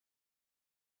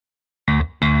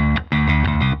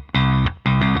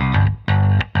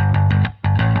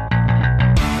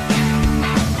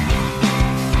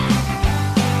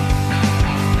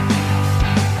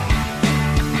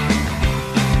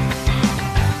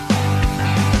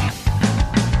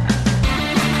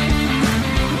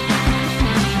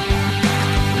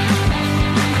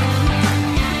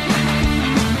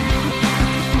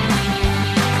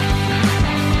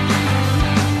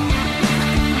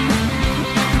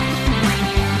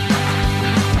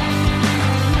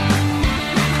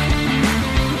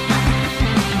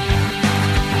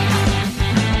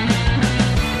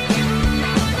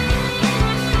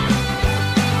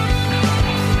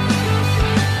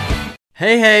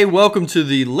Hey, welcome to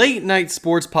the Late Night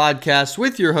Sports Podcast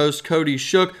with your host, Cody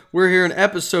Shook. We're here in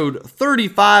episode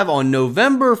 35 on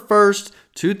November 1st,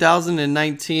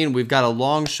 2019. We've got a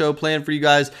long show planned for you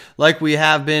guys like we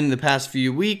have been the past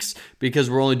few weeks because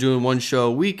we're only doing one show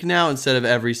a week now instead of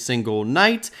every single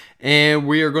night. And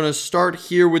we are going to start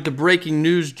here with the breaking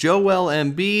news. Joel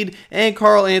Embiid and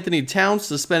Karl-Anthony Towns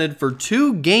suspended for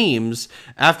 2 games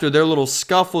after their little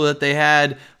scuffle that they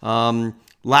had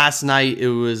last night. It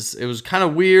was kind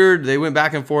of weird. They went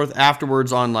back and forth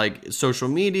afterwards on like social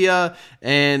media.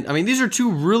 And I mean, these are 2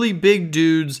 really big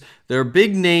dudes. They're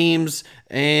big names.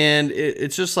 And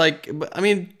it's just like, I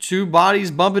mean, 2 bodies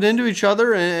bumping into each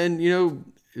other. And, you know,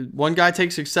 one guy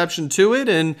takes exception to it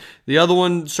and the other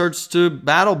one starts to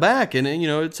battle back. And you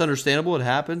know, it's understandable. It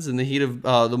happens in the heat of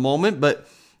the moment. But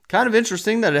kind of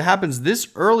interesting that it happens this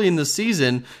early in the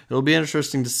season. It'll be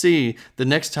interesting to see the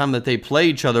next time that they play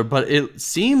each other. But it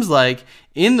seems like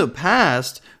in the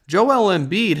past, Joel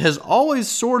Embiid has always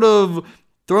sort of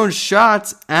thrown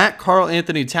shots at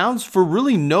Karl-Anthony Towns for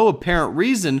really no apparent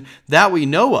reason that we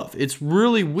know of. It's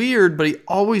really weird, but he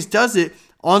always does it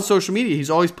on social media. He's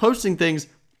always posting things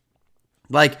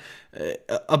like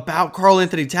about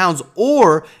Karl-Anthony Towns,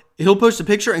 or he'll post a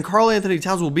picture and Karl-Anthony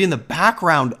Towns will be in the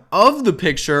background of the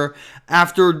picture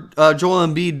after Joel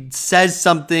Embiid says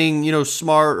something, you know,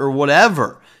 smart or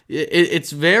whatever.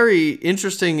 It's very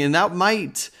interesting, and that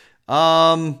might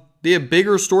be a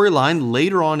bigger storyline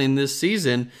later on in this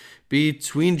season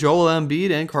between Joel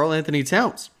Embiid and Karl-Anthony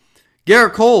Towns.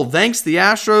 Gerrit Cole thanks the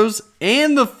Astros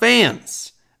and the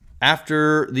fans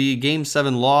after the Game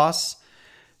 7 loss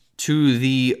to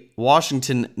the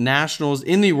Washington Nationals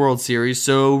in the World Series.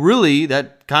 So really,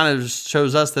 that kind of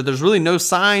shows us that there's really no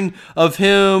sign of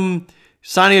him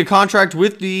signing a contract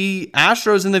with the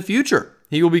Astros in the future.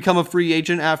 He will become a free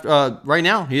agent after. Right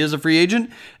now, he is a free agent.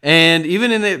 And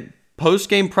even in the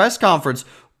post-game press conference,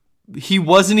 he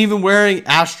wasn't even wearing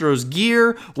Astros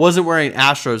gear, wasn't wearing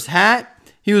Astros hat.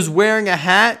 He was wearing a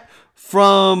hat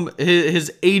from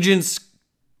his agent's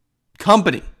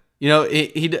company. You know,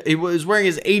 he was wearing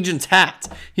his agent's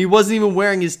hat. He wasn't even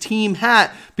wearing his team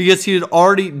hat because he had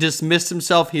already dismissed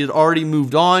himself. He had already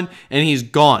moved on, and he's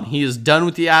gone. He is done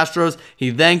with the Astros. He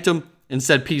thanked them and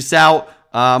said, peace out.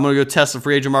 I'm going to go test the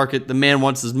free agent market. The man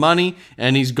wants his money,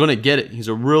 and he's going to get it. He's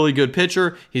a really good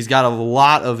pitcher. He's got a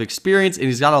lot of experience, and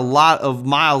he's got a lot of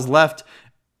miles left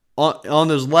on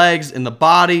those legs and the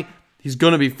body. He's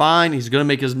going to be fine. He's going to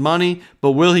make his money.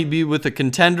 But will he be with a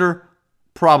contender?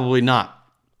 Probably not.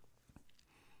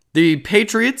 The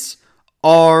Patriots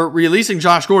are releasing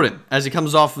Josh Gordon as he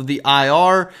comes off of the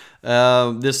IR.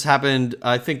 This happened,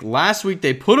 I think, last week.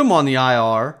 They put him on the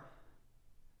IR.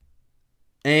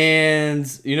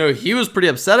 And, you know, he was pretty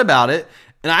upset about it.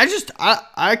 And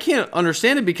I can't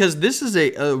understand it because this is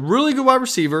a really good wide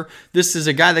receiver. This is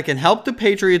a guy that can help the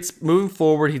Patriots moving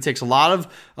forward. He takes a lot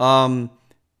of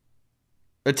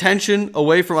attention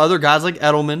away from other guys like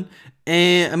Edelman.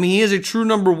 And, I mean, he is a true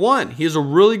number 1. He is a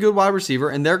really good wide receiver,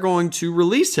 and they're going to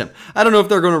release him. I don't know if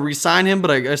they're going to re-sign him,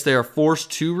 but I guess they are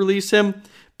forced to release him.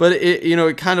 But,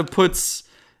 it kind of puts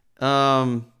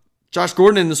Josh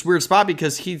Gordon in this weird spot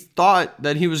because he thought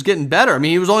that he was getting better. I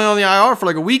mean, he was only on the IR for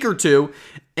like a week or 2,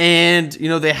 and, you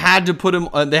know, they had to put him,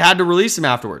 they had to release him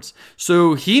afterwards.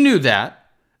 So he knew that.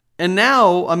 And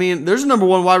now, I mean, there's a number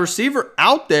 1 wide receiver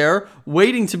out there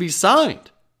waiting to be signed.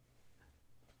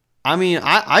 I mean,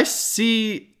 I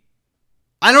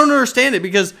don't understand it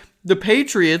because the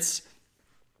Patriots,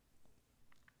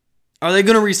 are they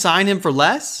going to re-sign him for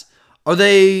less? Are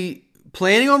they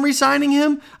planning on re-signing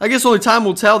him? I guess only time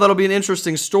will tell. That'll be an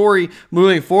interesting story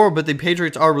moving forward, but the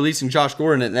Patriots are releasing Josh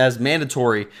Gordon as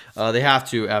mandatory. They have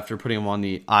to after putting him on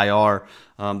the IR,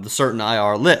 the certain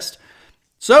IR list.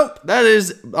 So that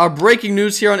is our breaking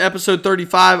news here on episode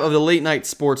 35 of the Late Night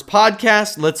Sports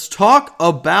Podcast. Let's talk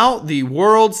about the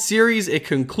World Series. It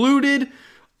concluded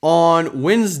on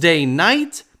Wednesday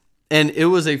night, and it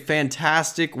was a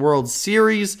fantastic World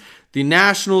Series. The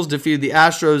Nationals defeated the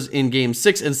Astros in Game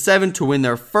 6 and 7 to win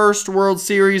their first World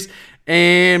Series,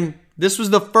 and this was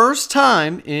the first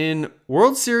time in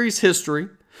World Series history,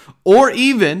 or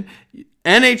even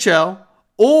NHL,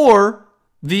 or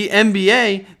the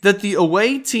NBA, that the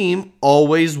away team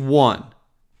always won.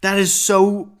 That is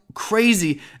so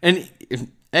crazy. And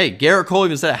hey, Gerrit Cole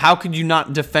even said, how could you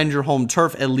not defend your home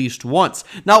turf at least once?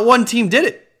 Not one team did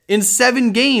it. In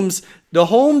 7 games, the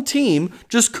home team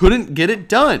just couldn't get it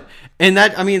done. And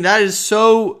that, I mean, that is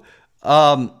so,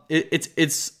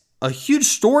 it's a huge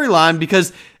storyline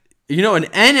because, you know, an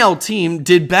NL team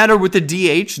did better with the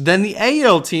DH than the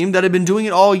AL team that had been doing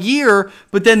it all year.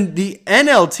 But then the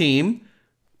NL team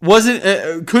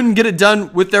couldn't get it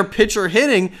done with their pitcher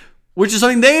hitting, which is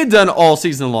something they had done all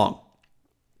season long.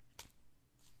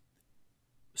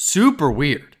 Super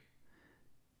weird.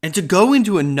 And to go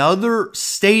into another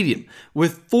stadium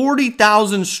with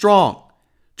 40,000 strong,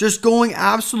 just going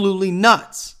absolutely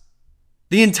nuts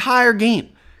the entire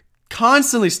game,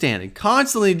 constantly standing,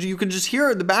 constantly, you could just hear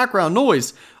it in the background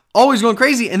noise, always going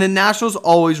crazy, and the Nationals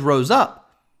always rose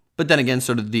up. But then again,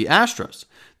 so did the Astros.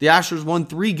 The Astros won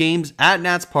 3 games at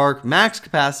Nats Park, max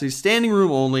capacity, standing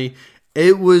room only.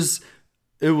 It was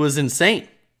insane.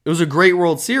 It was a great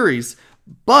World Series,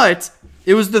 but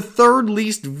it was the third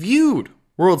least viewed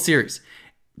World Series,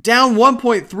 down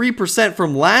 1.3%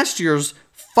 from last year's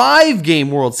 5-game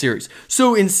World Series.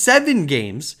 So in 7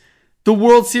 games, the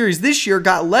World Series this year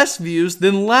got less views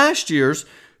than last year's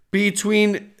when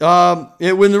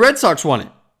the Red Sox won it.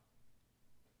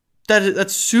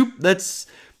 That's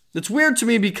weird to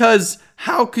me, because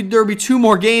how could there be 2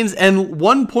 more games and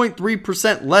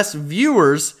 1.3% less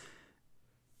viewers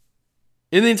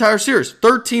in the entire series?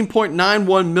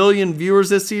 13.91 million viewers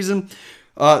this season,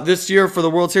 this year for the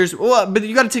World Series. Well, but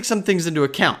you got to take some things into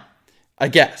account, I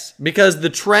guess, because the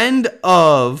trend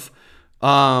of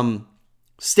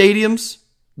stadiums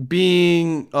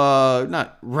being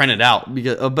not rented out,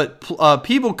 but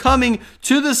people coming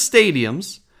to the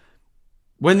stadiums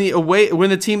when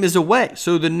the team is away.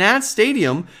 So the Nats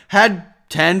Stadium had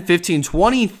 10, 15,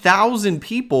 20,000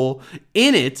 people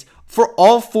in it for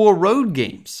all 4 road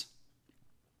games.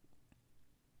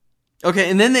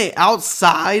 Okay, and then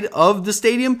outside of the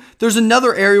stadium, there's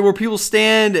another area where people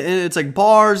stand, and it's like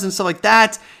bars and stuff like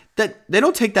that they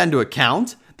don't take that into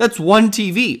account. That's 1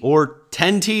 TV or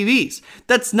 10 TVs.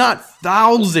 That's not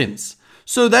thousands.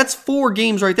 So that's 4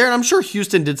 games right there, and I'm sure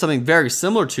Houston did something very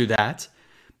similar to that.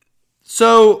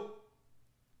 So,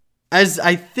 as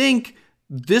I think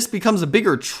this becomes a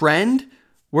bigger trend,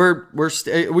 where we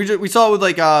saw it with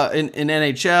in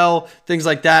NHL, things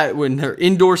like that, when they're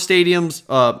indoor stadiums,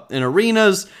 in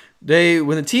arenas, when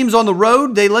the team's on the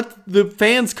road, they let the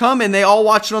fans come and they all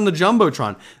watch it on the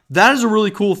Jumbotron. That is a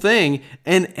really cool thing,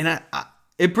 and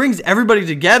it brings everybody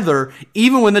together,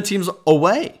 even when the team's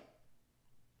away.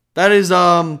 That is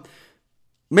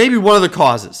maybe one of the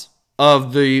causes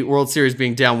of the World Series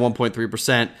being down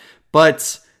 1.3%.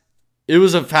 But it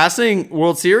was a fascinating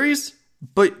World Series.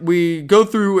 But we go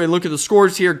through and look at the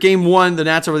scores here. Game 1, the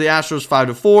Nats over the Astros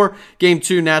 5-4. Game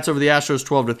 2, Nats over the Astros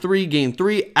 12-3. Game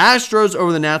 3, Astros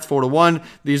over the Nats 4-1.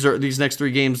 These next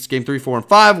 3 games, Game 3, 4, and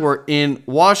 5, were in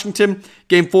Washington.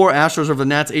 Game 4, Astros over the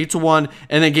Nats 8-1.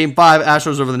 And then Game 5,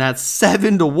 Astros over the Nats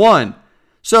 7-1.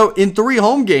 So in 3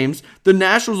 home games, the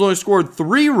Nationals only scored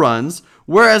 3 runs,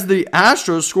 whereas the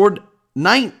Astros scored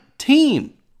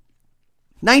 19.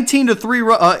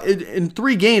 19-3 in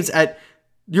 3 games at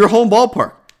your home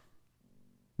ballpark.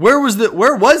 Where was it?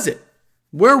 Where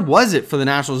was it for the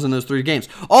Nationals in those 3 games?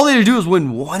 All they had to do is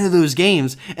win one of those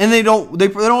games, and they don't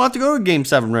have to go to Game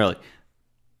 7 really,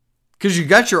 because you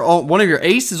got one of your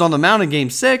aces on the mound in Game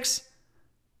 6.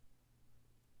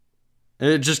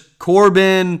 Just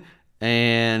Corbin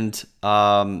and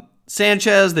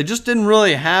Sanchez. They just didn't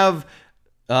really have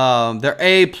their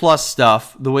A+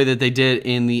 stuff the way that they did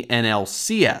in the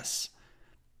NLCS.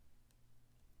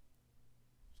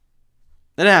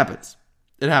 It happens.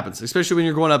 It happens, especially when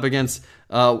you're going up against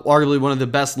arguably one of the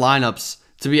best lineups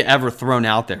to be ever thrown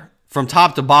out there. From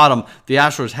top to bottom, the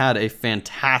Astros had a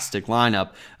fantastic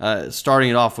lineup, starting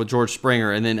it off with George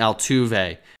Springer and then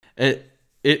Altuve. It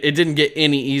didn't get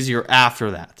any easier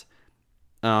after that.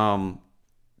 Then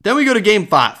we go to Game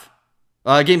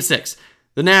 6.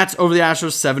 The Nats over the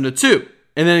Astros 7-2.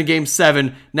 And then in Game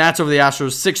 7, Nats over the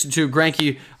Astros 6-2.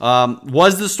 Greinke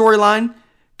was the storyline.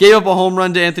 Gave up a home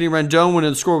run to Anthony Rendon when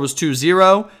the score was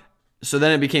 2-0. So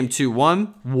then it became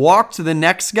 2-1. Walked to the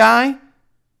next guy.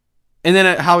 And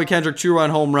then Howie Kendrick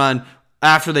 2-run home run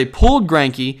after they pulled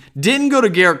Greinke. Didn't go to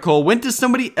Garrett Cole. Went to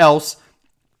somebody else.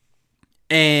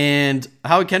 And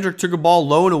Howie Kendrick took a ball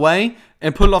low and away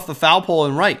and put it off the foul pole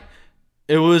and right.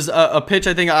 It was a pitch,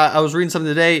 I think I was reading something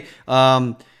today.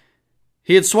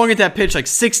 He had swung at that pitch like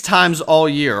 6 times all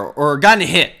year, or gotten a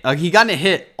hit. He gotten a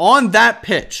hit on that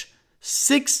pitch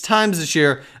 6 times this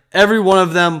year. Every one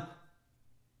of them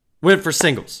went for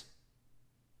singles.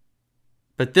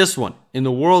 But this one, in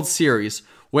the World Series,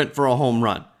 went for a home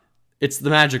run. It's the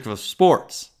magic of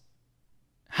sports.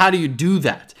 How do you do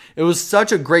that? It was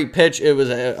such a great pitch. It was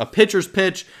a pitcher's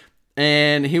pitch,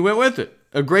 and he went with it.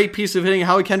 A great piece of hitting.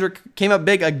 Howie Kendrick came up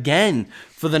big again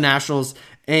for the Nationals.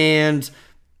 And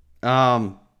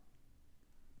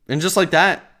just like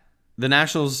that, the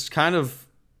Nationals kind of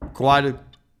quieted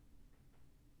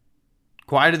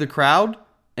the crowd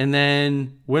and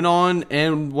then went on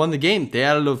and won the game. They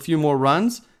added a few more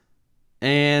runs,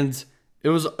 and it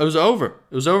was over.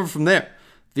 It was over from there.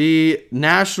 The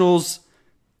Nationals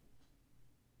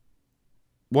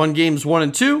won games 1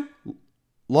 and 2,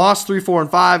 lost 3, 4,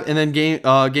 and 5, and then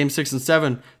game 6 and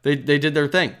 7, they did their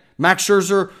thing. Max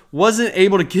Scherzer wasn't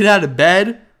able to get out of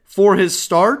bed for his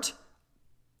start,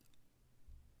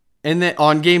 and then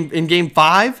in game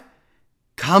 5,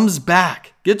 comes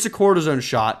back, gets a cortisone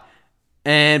shot,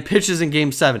 and pitches in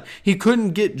game 7. He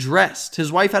couldn't get dressed.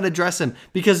 His wife had to dress him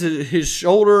because his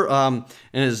shoulder and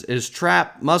his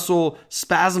trap muscle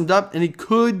spasmed up, and he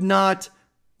could not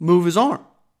move his arm.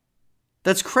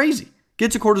 That's crazy.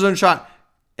 Gets a cortisone shot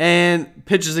and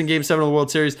pitches in game 7 of the World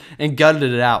Series and gutted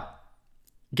it out.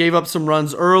 Gave up some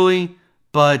runs early,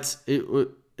 but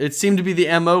it seemed to be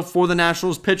the MO for the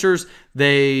Nationals pitchers.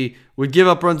 They would give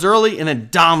up runs early and then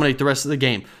dominate the rest of the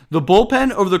game. The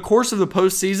bullpen over the course of the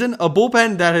postseason, a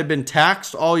bullpen that had been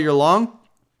taxed all year long,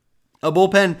 a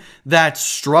bullpen that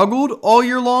struggled all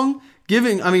year long,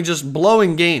 just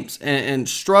blowing games and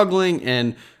struggling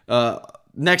and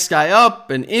next guy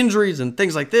up and injuries and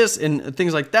things like this and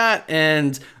things like that.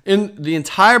 And in the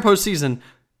entire postseason,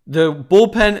 the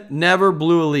bullpen never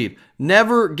blew a lead,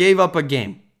 never gave up a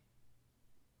game.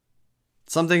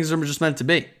 Some things are just meant to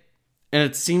be. And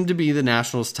it seemed to be the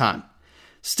Nationals' time.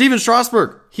 Steven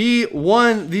Strasburg, he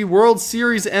won the World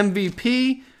Series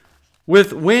MVP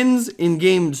with wins in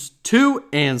games 2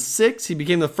 and 6. He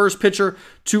became the first pitcher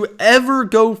to ever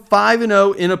go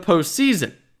 5-0 in a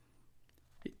postseason.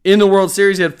 In the World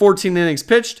Series, he had 14 innings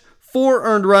pitched, 4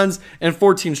 earned runs, and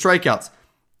 14 strikeouts.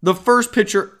 The first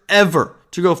pitcher ever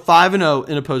to go 5-0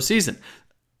 in a postseason.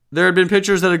 There had been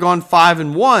pitchers that had gone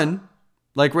 5-1,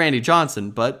 like Randy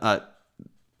Johnson, but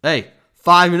hey,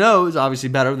 5-0 is obviously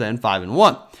better than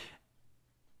 5-1.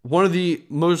 One of the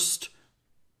most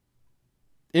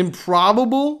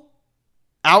improbable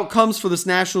outcomes for this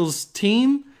Nationals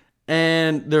team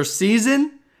and their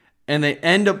season, and they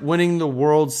end up winning the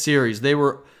World Series. They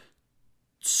were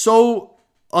so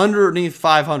underneath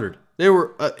 500. They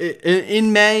were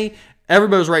in May.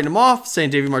 Everybody was writing them off, saying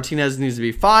David Martinez needs to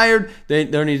be fired.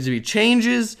 There needs to be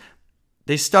changes.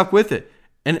 They stuck with it.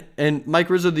 And Mike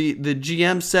Rizzo, the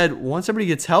GM, said, once everybody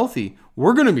gets healthy,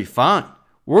 we're going to be fine.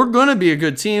 We're going to be a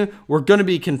good team. We're going to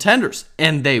be contenders.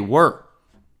 And they were.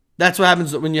 That's what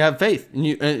happens when you have faith and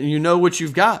you know what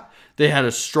you've got. They had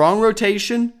a strong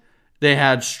rotation. They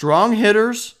had strong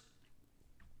hitters.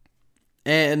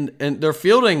 And their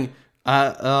fielding,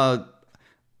 the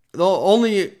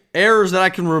only errors that I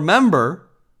can remember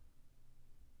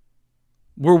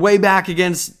were way back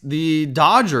against the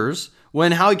Dodgers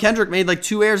when Howie Kendrick made like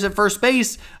 2 errors at first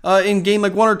base in game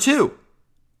like 1 or 2.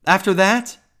 After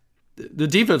that, the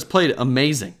defense played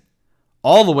amazing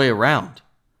all the way around.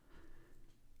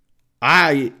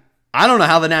 I don't know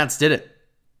how the Nats did it,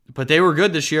 but they were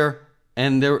good this year,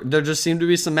 and there just seemed to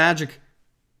be some magic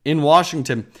in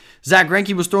Washington. Zach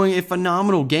Greinke was throwing a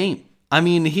phenomenal game. I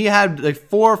mean, he had like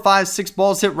 4, 5, 6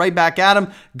 balls hit right back at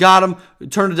him, got him,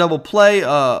 turned a double play,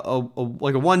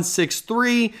 like a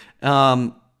 1-6-3.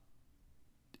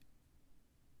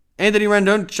 Anthony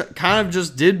Rendon kind of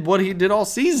just did what he did all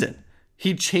season.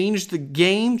 He changed the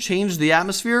game, changed the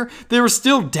atmosphere. They were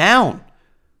still down.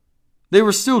 They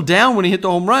were still down when he hit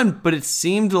the home run, but it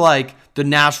seemed like the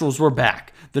Nationals were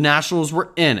back. The Nationals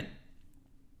were in it.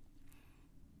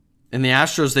 And the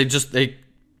Astros,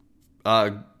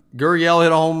 Gurriel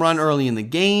hit a home run early in the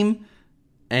game,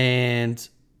 and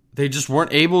they just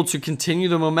weren't able to continue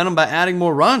the momentum by adding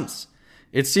more runs.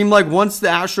 It seemed like once the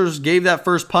Astros gave that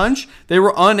first punch, they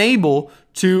were unable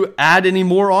to add any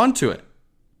more onto it.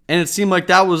 And it seemed like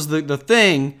that was the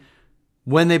thing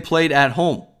when they played at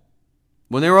home.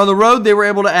 When they were on the road, they were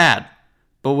able to add.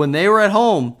 But when they were at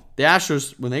home, the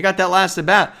Astros, when they got that last at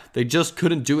bat, they just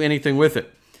couldn't do anything with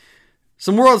it.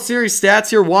 Some World Series stats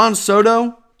here. Juan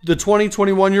Soto, the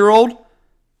 21-year-old,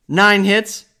 9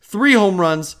 hits, 3 home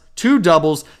runs, 2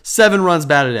 doubles, 7 runs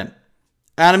batted in.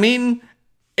 Adam Eaton,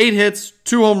 8 hits,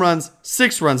 2 home runs,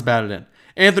 6 runs batted in.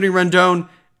 Anthony Rendon,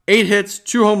 8 hits,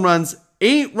 2 home runs,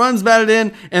 8 runs batted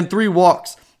in, and 3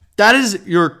 walks. That is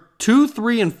your 2,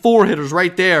 3, and 4 hitters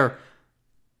right there,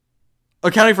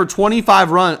 accounting for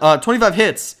 25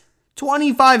 hits.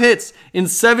 25 hits in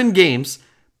 7 games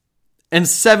and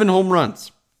 7 home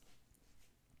runs.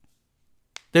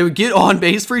 They would get on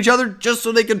base for each other just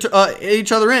so they could hit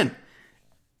each other in.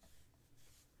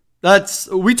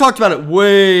 We talked about it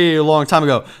way a long time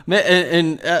ago.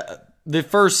 In the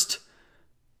first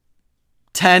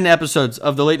 10 episodes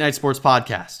of the Late Night Sports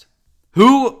Podcast.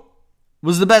 Who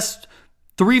was the best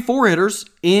 3-4 hitters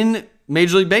in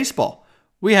Major League Baseball?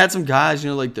 We had some guys,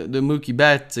 like the Mookie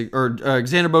Betts or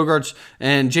Xander Bogaerts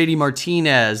and JD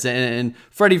Martinez and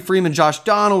Freddie Freeman, Josh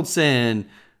Donaldson.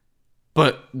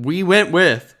 But we went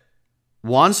with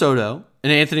Juan Soto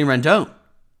and Anthony Rendon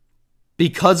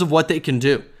because of what they can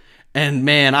do. And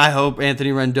man, I hope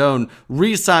Anthony Rendon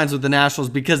re-signs with the Nationals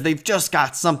because they've just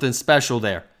got something special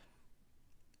there.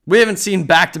 We haven't seen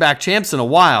back-to-back champs in a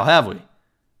while, have we?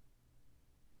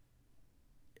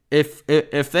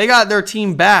 If they got their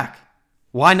team back,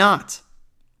 why not?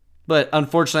 But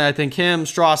unfortunately, I think him,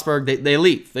 Strasburg, they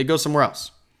leave. They go somewhere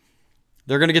else.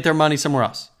 They're going to get their money somewhere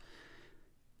else.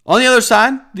 On the other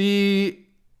side, the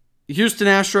Houston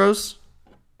Astros,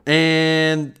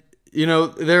 and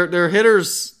their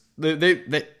hitters,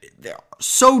 they're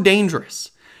so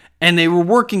dangerous. And they were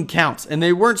working counts, and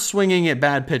they weren't swinging at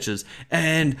bad pitches.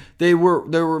 And they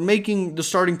were making the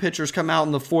starting pitchers come out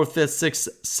in the 4th, 5th, 6th,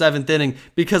 7th inning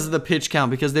because of the pitch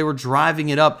count, because they were driving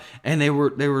it up, and they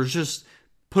were just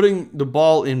putting the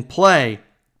ball in play,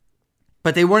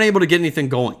 but they weren't able to get anything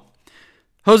going.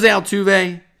 Jose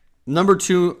Altuve, number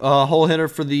 2 hole hitter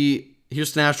for the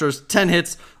Houston Astros, 10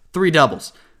 hits, 3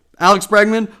 doubles. Alex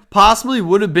Bregman possibly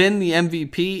would have been the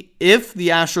MVP if the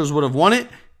Astros would have won it.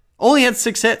 Only had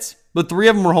 6 hits, but 3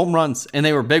 of them were home runs, and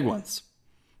they were big ones.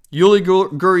 Yuli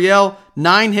Gurriel,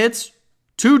 9 hits,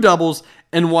 2 doubles,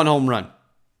 and 1 home run.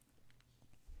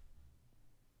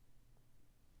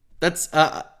 That's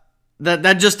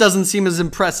that just doesn't seem as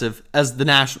impressive as the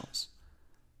Nationals.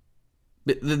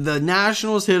 The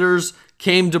Nationals hitters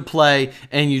came to play,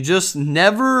 and you just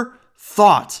never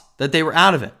thought that they were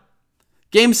out of it.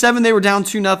 Game 7, they were down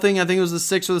 2-0. I think it was the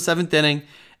 6th or the 7th inning,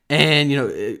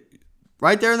 and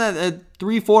right there in that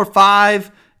 3, 4,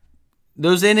 5,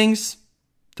 those innings,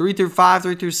 3 through 5,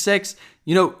 3 through 6,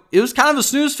 it was kind of a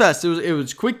snooze fest. It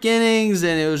was quick innings,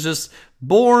 and it was just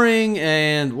boring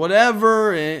and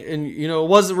whatever, and it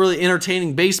wasn't really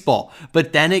entertaining baseball.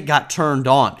 But then it got turned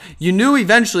on. You knew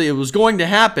eventually it was going to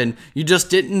happen. You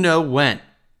just didn't know when.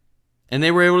 And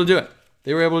they were able to do it.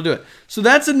 So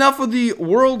that's enough of the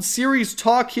World Series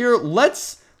talk here.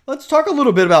 Let's talk a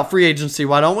little bit about free agency,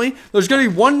 why don't we? There's going to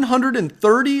be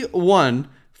 131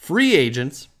 free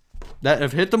agents that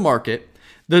have hit the market.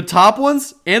 The top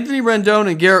ones, Anthony Rendon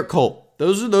and Garrett Cole.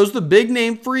 Those are the big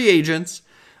name free agents.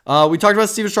 We talked about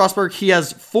Steven Strasburg. He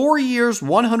has 4 years,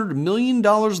 $100 million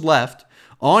left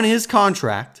on his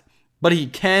contract, but he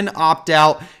can opt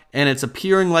out, and it's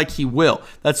appearing like he will.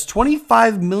 That's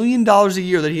 $25 million a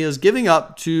year that he is giving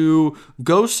up to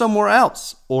go somewhere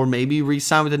else, or maybe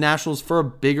re-sign with the Nationals for a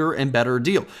bigger and better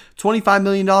deal. $25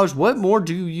 million, what more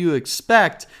do you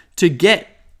expect to get?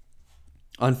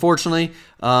 Unfortunately,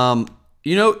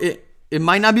 it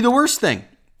might not be the worst thing.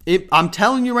 I'm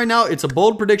telling you right now, it's a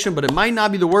bold prediction, but it might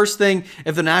not be the worst thing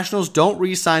if the Nationals don't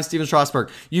re-sign Steven Strasburg.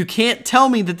 You can't tell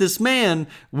me that this man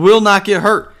will not get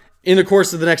hurt in the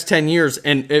course of the next 10 years,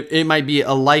 and it might be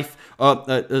a life,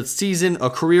 a season, a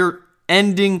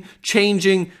career-ending,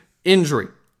 changing injury.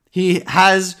 He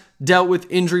has dealt with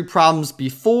injury problems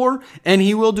before, and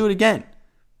he will do it again.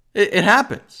 It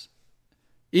happens.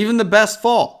 Even the best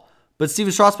fall. But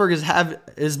Steven Strasburg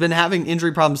has been having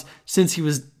injury problems since he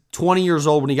was 20 years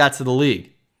old when he got to the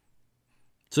league.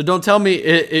 So don't tell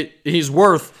me he's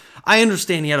worth... I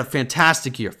understand he had a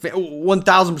fantastic year,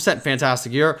 1,000%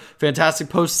 fantastic year, fantastic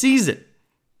postseason.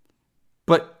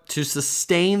 But to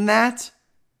sustain that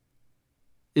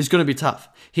is going to be tough.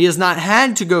 He has not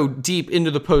had to go deep into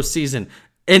the postseason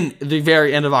in the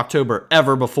very end of October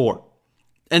ever before,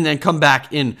 and then come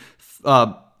back in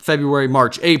February,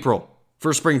 March, April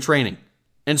for spring training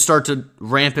and start to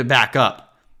ramp it back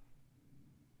up.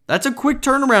 That's a quick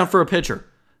turnaround for a pitcher.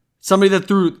 Somebody that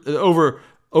threw over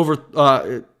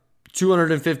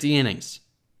 250 innings.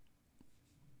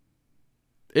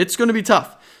 It's going to be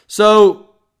tough.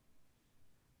 So,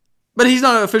 but he's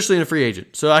not officially a free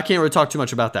agent, so I can't really talk too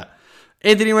much about that.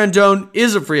 Anthony Rendon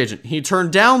is a free agent. He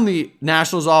turned down the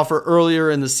Nationals offer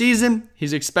earlier in the season.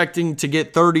 He's expecting to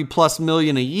get $30+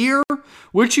 million a year,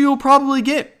 which he will probably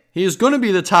get. He is going to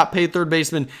be the top paid third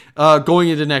baseman going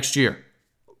into next year.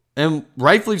 And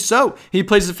rightfully so. He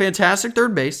plays a fantastic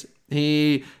third base.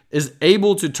 He is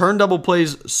able to turn double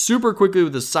plays super quickly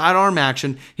with his sidearm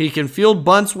action. He can field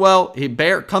bunts well. He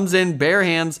comes in bare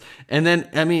hands. And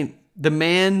then, the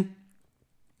man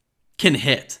can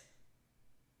hit.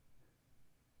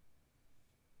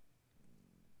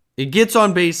 He gets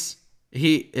on base.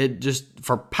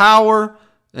 For power.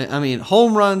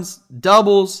 Home runs,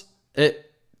 doubles.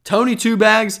 Tony Two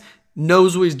Bags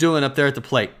knows what he's doing up there at the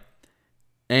plate.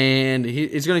 And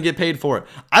he's going to get paid for it.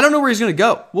 I don't know where he's going to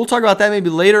go. We'll talk about that maybe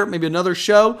later, maybe another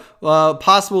show.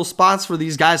 Possible spots for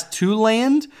these guys to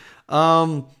land.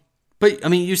 But I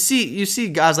mean, you see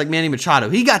guys like Manny Machado.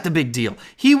 He got the big deal.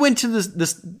 He went to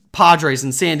this Padres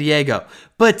in San Diego.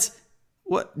 But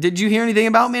what did you hear anything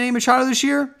about Manny Machado this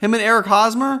year? Him and Eric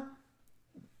Hosmer?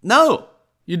 No,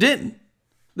 you didn't.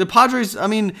 The Padres, I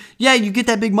mean, yeah, you get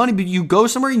that big money, but you go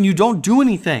somewhere and you don't do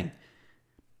anything.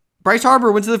 Bryce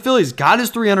Harper went to the Phillies, got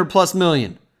his $300+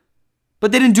 million,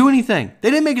 but they didn't do anything. They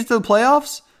didn't make it to the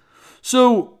playoffs.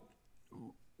 So,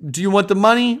 do you want the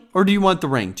money or do you want the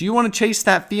ring? Do you want to chase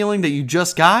that feeling that you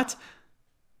just got?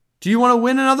 Do you want to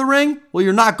win another ring? Well,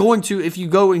 you're not going to if you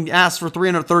go and ask for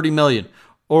 $330 million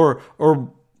or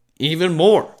even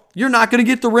more. You're not going to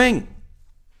get the ring.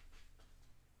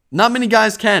 Not many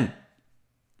guys can,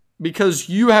 because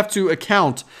you have to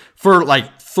account for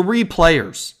like 3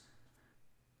 players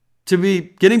to be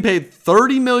getting paid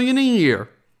 $30 million a year.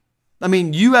 I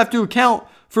mean, you have to account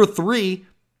for 3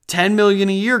 $10 million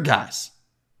a year guys.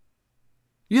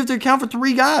 You have to account for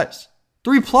 3 guys,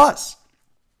 3+.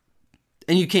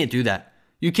 And you can't do that.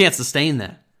 You can't sustain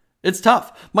that. It's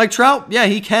tough. Mike Trout, yeah,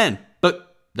 he can,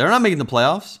 but they're not making the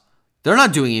playoffs. They're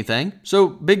not doing anything. So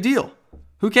big deal.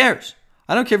 Who cares?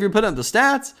 I don't care if you're putting up the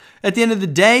stats. At the end of the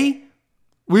day,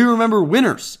 we remember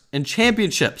winners and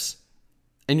championships.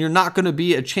 And you're not going to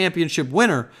be a championship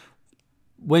winner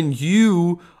when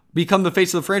you become the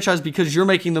face of the franchise because you're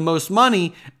making the most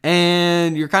money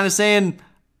and you're kind of saying,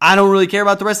 I don't really care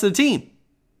about the rest of the team.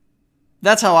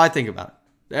 That's how I think about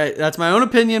it. That's my own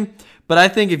opinion. But I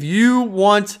think if you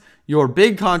want your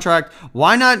big contract,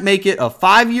 why not make it a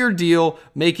 5-year deal,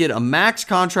 make it a max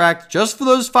contract just for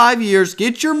those 5 years,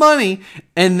 get your money,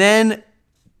 and then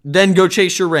go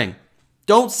chase your ring.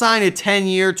 Don't sign a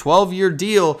 10-year, 12-year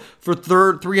deal for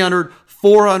 $300,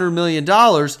 $400 million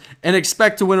and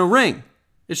expect to win a ring.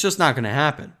 It's just not going to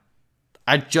happen.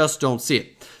 I just don't see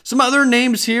it. Some other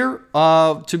names here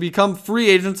to become free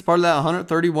agents, part of that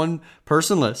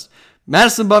 131-person list.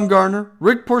 Madison Bumgarner,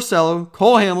 Rick Porcello,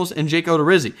 Cole Hamels, and Jake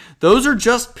Odorizzi. Those are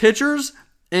just pitchers,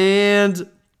 and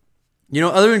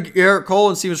other than Garrett Cole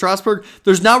and Steven Strasburg,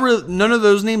 there's none of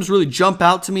those names really jump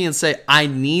out to me and say I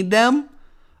need them.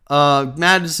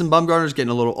 Madison Bumgarner's getting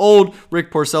a little old. Rick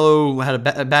Porcello had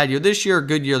a bad year this year, a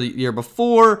good year the year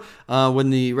before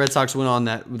when the Red Sox went on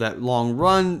that long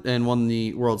run and won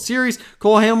the World Series.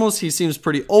 Cole Hamels, he seems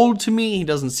pretty old to me. He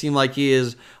doesn't seem like he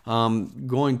is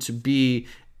going to be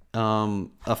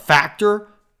a factor.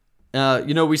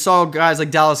 We saw guys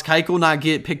like Dallas Keuchel not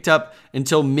get picked up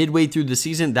until midway through the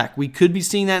season. That we could be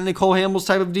seeing that in the Cole Hamels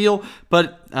type of deal,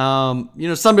 but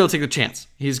somebody will take a chance.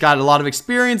 He's got a lot of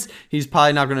experience. He's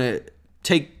probably not going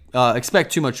to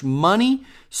expect too much money,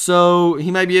 so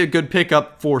he might be a good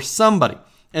pickup for somebody.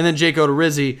 And then Jake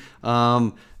Odorizzi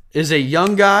is a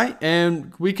young guy,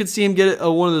 and we could see him get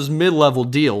one of those mid-level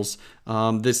deals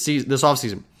this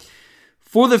offseason.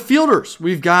 For the fielders,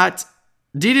 we've got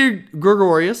Didi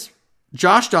Gregorius,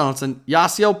 Josh Donaldson,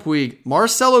 Yasiel Puig,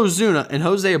 Marcell Ozuna, and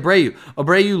Jose Abreu.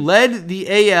 Abreu led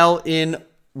the AL in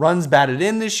runs batted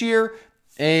in this year,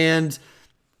 and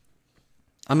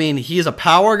I mean, he is a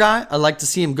power guy. I'd like to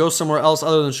see him go somewhere else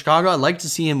other than Chicago. I'd like to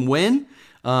see him win.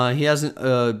 He hasn't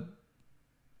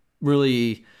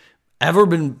really ever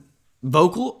been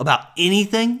vocal about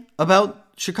anything about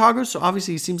Chicago, so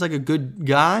obviously he seems like a good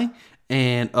guy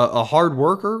and a hard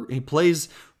worker. He plays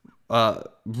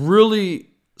really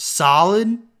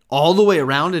solid all the way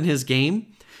around in his game.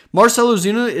 Marcell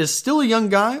Ozuna is still a young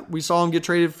guy. We saw him get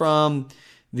traded from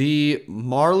the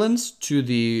Marlins to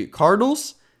the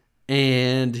Cardinals,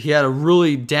 and he had a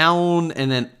really down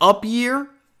and then up year.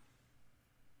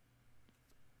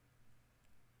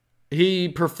 He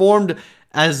performed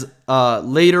as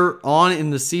later on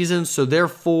in the season, so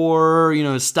therefore,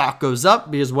 his stock goes up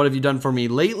because what have you done for me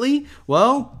lately?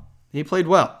 Well, he played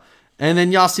well. And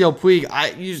then Yasiel Puig,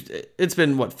 it's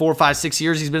been, 4, 5, 6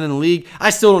 years he's been in the league.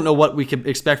 I still don't know what we can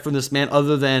expect from this man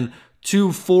other than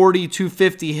 240,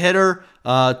 250 hitter,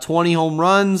 20 home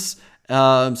runs,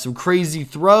 some crazy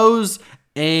throws,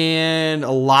 and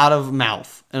a lot of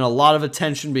mouth and a lot of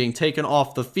attention being taken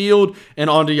off the field and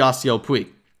onto Yasiel Puig.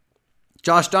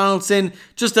 Josh Donaldson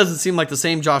just doesn't seem like the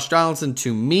same Josh Donaldson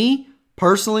to me.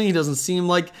 Personally, he doesn't seem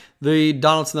like the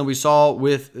Donaldson that we saw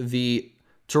with the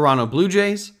Toronto Blue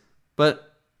Jays.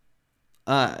 But,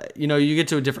 you get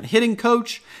to a different hitting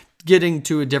coach, getting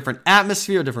to a different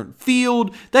atmosphere, a different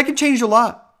field. That could change a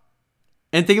lot.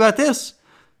 And think about this.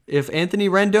 If Anthony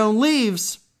Rendon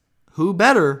leaves, who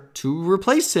better to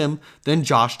replace him than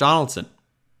Josh Donaldson?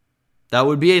 That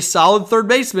would be a solid third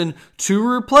baseman to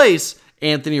replace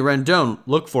Anthony Rendon.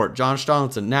 Look for it. Josh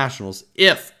Donaldson, Nationals,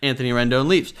 if Anthony Rendon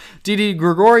leaves. Didi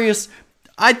Gregorius,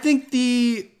 I think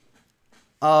the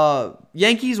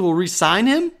Yankees will re-sign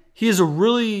him. He is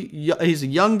he's a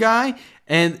young guy,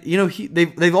 and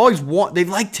they've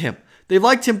liked him. They've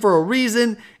liked him for a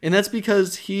reason, and that's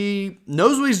because he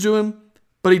knows what he's doing,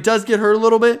 but he does get hurt a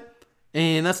little bit,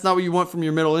 and that's not what you want from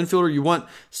your middle infielder. You want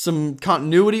some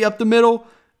continuity up the middle,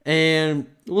 and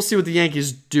we'll see what the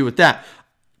Yankees do with that.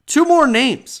 2 more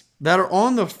names that are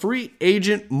on the free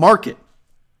agent market: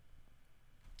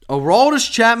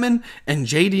 Aroldis Chapman and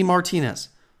JD Martinez.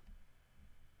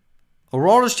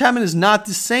 Aroldis Chapman is not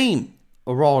the same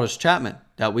Aroldis Chapman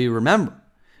that we remember.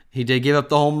 He did give up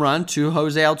the home run to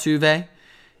Jose Altuve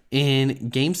in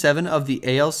Game 7 of the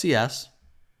ALCS.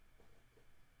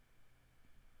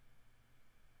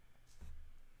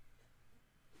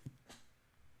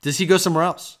 Does he go somewhere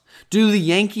else? Do the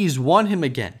Yankees want him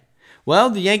again? Well,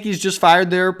 the Yankees just fired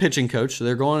their pitching coach, so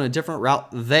they're going a different route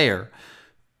there.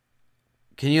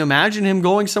 Can you imagine him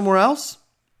going somewhere else?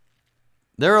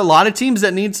 There are a lot of teams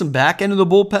that need some back end of the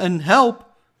bullpen help.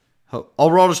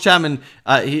 Aroldis Chapman,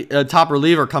 a top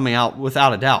reliever coming out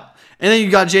without a doubt. And then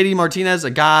you got JD Martinez, a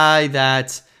guy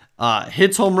that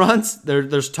hits home runs.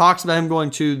 There's talks about him going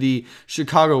to the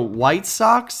Chicago White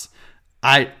Sox.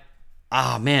 I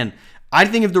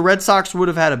think if the Red Sox would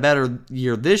have had a better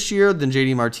year this year, then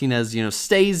JD Martinez,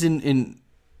 stays in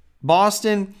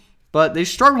Boston. But they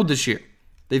struggled this year.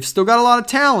 They've still got a lot of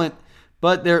talent,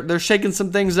 but they're shaking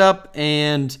some things up,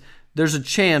 and there's a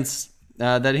chance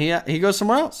that he goes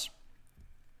somewhere else.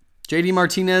 JD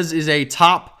Martinez is a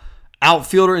top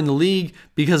outfielder in the league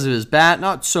because of his bat,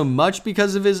 not so much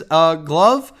because of his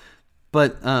glove,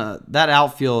 but that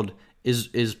outfield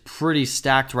is pretty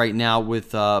stacked right now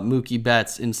with Mookie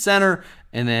Betts in center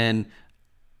and then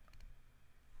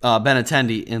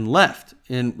Benintendi in left.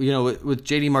 And with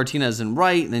JD Martinez in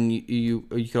right, and then you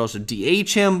could also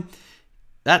DH him.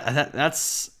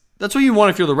 That's what you want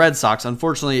if you're the Red Sox.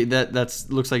 Unfortunately, that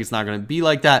looks like it's not going to be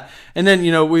like that. And then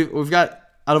we've got,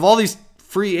 out of all these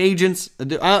free agents,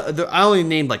 I only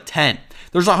named like 10.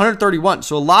 There's 131.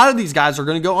 So a lot of these guys are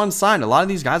going to go unsigned. A lot of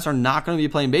these guys are not going to be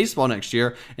playing baseball next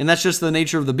year, and that's just the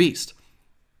nature of the beast.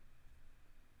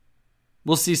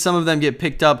 We'll see some of them get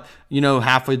picked up,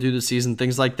 halfway through the season,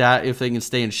 things like that, if they can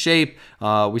stay in shape.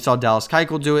 We saw Dallas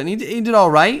Keuchel do it, and he did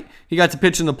all right. He got to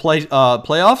pitch in the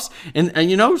playoffs,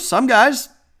 and some guys,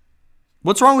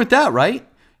 what's wrong with that, right?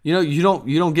 You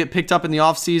don't get picked up in the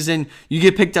offseason. You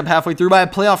get picked up halfway through by a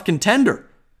playoff contender.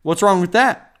 What's wrong with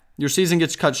that? Your season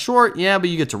gets cut short, yeah, but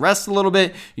you get to rest a little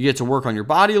bit. You get to work on your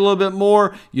body a little bit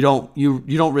more. You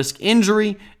don't risk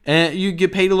injury, and you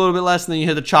get paid a little bit less, and then you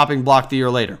hit the chopping block the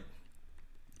year later.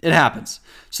 It happens.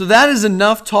 So that is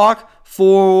enough talk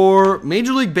for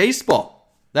Major League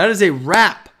Baseball. That is a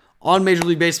wrap on Major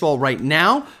League Baseball right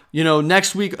now.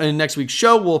 Next week's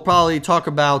show, we'll probably talk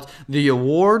about the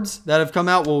awards that have come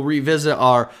out. We'll revisit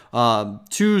our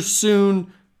too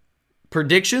soon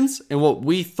predictions and what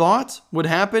we thought would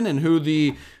happen and who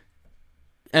the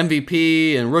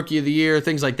MVP and Rookie of the Year,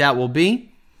 things like that will be.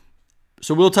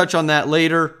 So we'll touch on that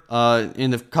later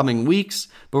in the coming weeks.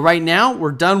 But right now,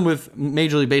 we're done with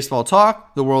Major League Baseball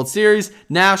talk, the World Series,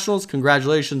 Nationals.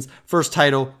 Congratulations. First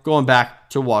title going back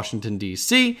to Washington,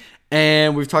 D.C.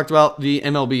 And we've talked about the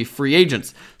MLB free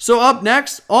agents. So up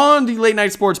next on the Late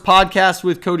Night Sports Podcast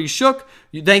with Cody Shook,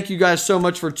 thank you guys so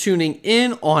much for tuning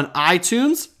in on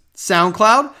iTunes,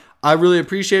 SoundCloud. I really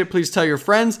appreciate it. Please tell your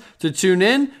friends to tune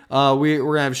in. We're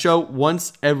going to have a show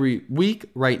once every week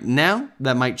right now.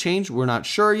 That might change. We're not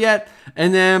sure yet.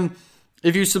 And then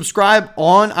if you subscribe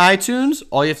on iTunes,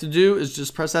 all you have to do is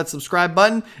just press that subscribe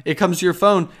button. It comes to your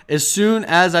phone as soon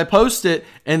as I post it,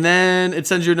 and then it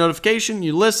sends you a notification.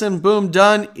 You listen, boom,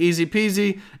 done, easy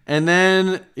peasy. And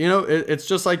then, it's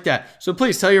just like that. So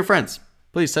please tell your friends.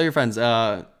 Please tell your friends.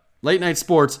 Late Night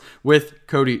Sports with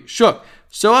Cody Shook.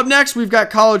 So up next, we've got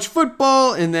college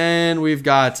football, and then we've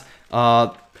got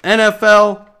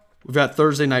NFL, we've got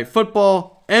Thursday Night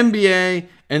Football, NBA,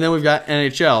 and then we've got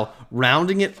NHL,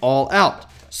 rounding it all out.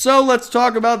 So let's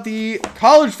talk about the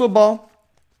college football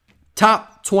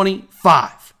top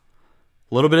 25.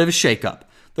 A little bit of a shakeup.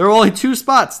 There are only 2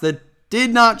 spots that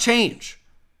did not change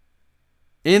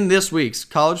in this week's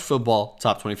college football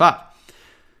top 25.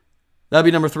 That'd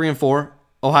be number 3 and 4,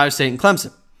 Ohio State and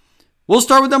Clemson. We'll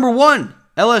start with number 1.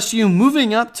 LSU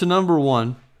moving up to number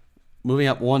 1, moving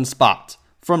up 1 spot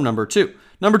from number 2.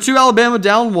 Number 2, Alabama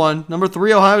down 1. Number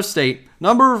 3, Ohio State.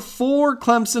 Number 4,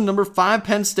 Clemson. Number 5,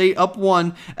 Penn State up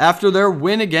 1 after their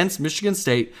win against Michigan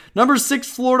State. Number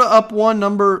 6, Florida up 1.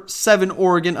 Number 7,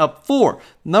 Oregon up 4.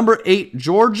 Number 8,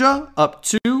 Georgia up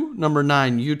 2. Number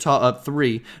 9, Utah up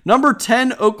 3. Number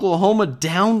 10, Oklahoma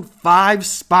down 5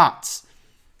 spots.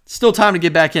 Still time to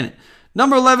get back in it.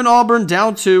 Number 11, Auburn,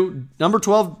 down 2. Number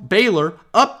 12, Baylor,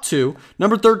 up 2.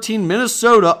 Number 13,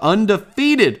 Minnesota,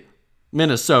 undefeated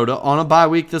Minnesota on a bye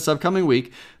week this upcoming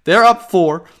week. They're up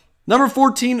 4. Number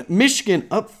 14, Michigan,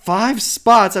 up 5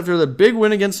 spots after the big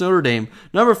win against Notre Dame.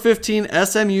 Number 15,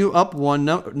 SMU, up 1.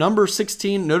 Number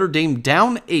 16, Notre Dame,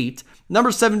 down 8.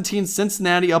 Number 17,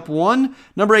 Cincinnati, up 1.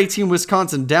 Number 18,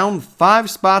 Wisconsin, down 5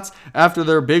 spots after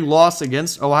their big loss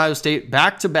against Ohio State.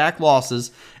 Back-to-back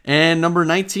losses. And number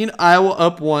 19, Iowa,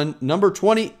 up 1. Number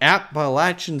 20,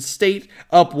 Appalachian State,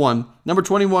 up 1. Number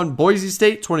 21, Boise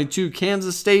State. 22,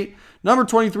 Kansas State. Number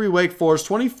 23, Wake Forest.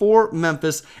 24,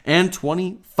 Memphis. And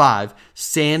 25,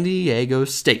 San Diego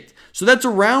State. So that's a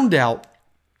round out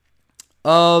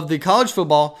of the college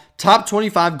football top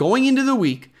 25 going into the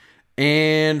week.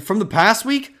 And from the past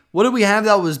week, what did we have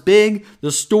that was big? The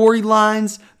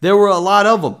storylines, there were a lot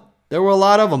of them.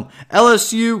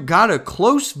 LSU got a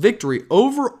close victory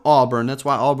over Auburn. That's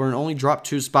why Auburn only dropped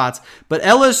 2 spots. But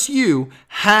LSU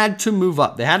had to move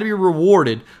up. They had to be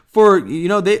rewarded for,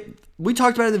 we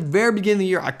talked about it at the very beginning of the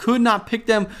year. I could not pick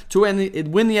them to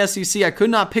win the SEC. I could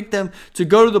not pick them to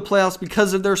go to the playoffs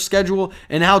because of their schedule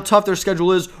and how tough their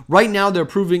schedule is. Right now, they're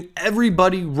proving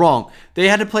everybody wrong. They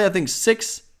had to play, I think,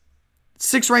 six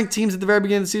ranked teams at the very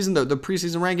beginning of the season, the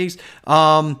preseason rankings.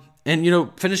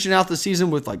 And finishing out the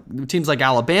season with teams like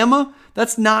Alabama,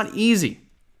 that's not easy.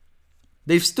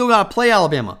 They've still got to play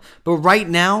Alabama. But right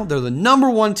now, they're the number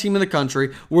 1 team in the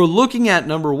country. We're looking at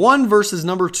number 1 versus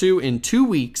number 2 in 2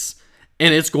 weeks,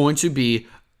 and it's going to be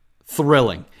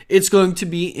thrilling. It's going to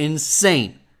be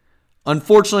insane.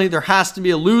 Unfortunately, there has to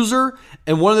be a loser,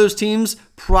 and one of those teams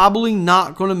probably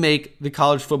not going to make the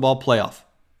college football playoff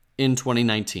in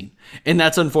 2019. And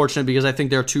that's unfortunate because I think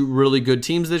there are 2 really good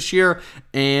teams this year,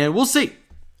 and we'll see.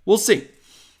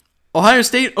 Ohio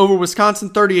State over Wisconsin,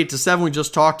 38-7. We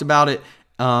just talked about it.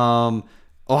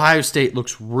 Ohio State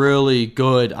looks really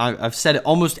good. I've said it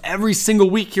almost every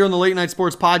single week here on the Late Night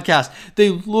Sports Podcast. They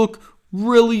look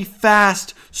really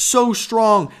fast, so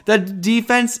strong. That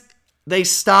defense, they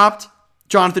stopped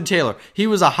Jonathan Taylor. He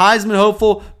was a Heisman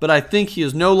hopeful, but I think he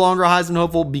is no longer a Heisman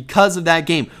hopeful because of that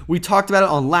game. We talked about it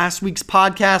on last week's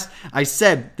podcast. I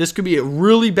said this could be a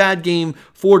really bad game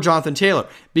for Jonathan Taylor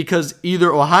because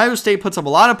either Ohio State puts up a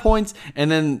lot of points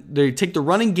and then they take the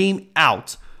running game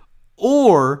out,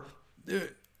 or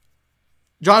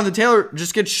Jonathan Taylor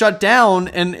just gets shut down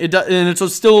and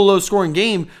it's still a low-scoring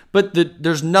game, but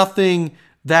there's nothing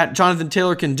that Jonathan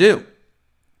Taylor can do.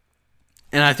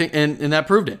 And I think and that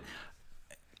proved it.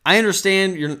 I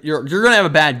understand you're going to have a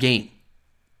bad game,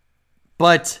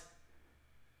 but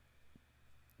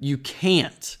you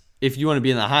can't if you want to be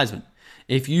in the Heisman.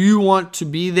 If you want to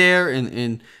be there,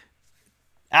 and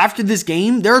after this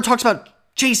game, there are talks about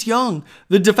Chase Young,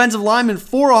 the defensive lineman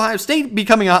for Ohio State,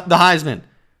 becoming the Heisman.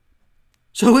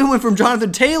 So it went from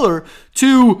Jonathan Taylor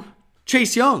to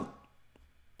Chase Young.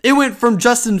 It went from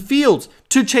Justin Fields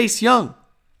to Chase Young.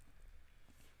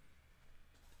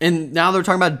 And now they're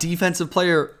talking about defensive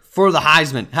player for the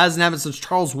Heisman. Hasn't happened since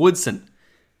Charles Woodson.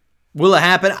 Will it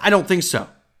happen? I don't think so.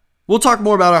 We'll talk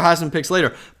more about our Heisman picks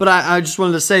later. But I just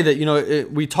wanted to say that,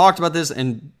 we talked about this,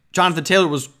 and Jonathan Taylor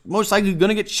was most likely going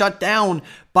to get shut down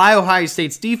by Ohio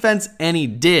State's defense, and he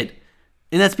did.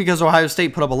 And that's because Ohio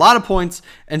State put up a lot of points,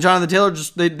 and Jonathan Taylor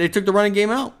they took the running game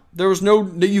out. There was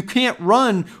you can't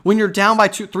run when you're down by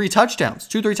 2-3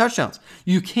 touchdowns.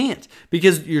 You can't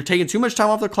because you're taking too much time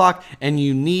off the clock and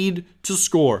you need to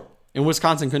score. And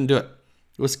Wisconsin couldn't do it.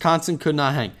 Wisconsin could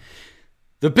not hang.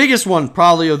 The biggest one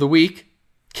probably of the week,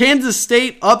 Kansas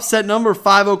State upset number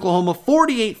 5 Oklahoma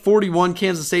 48-41.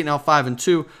 Kansas State now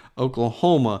 5-2.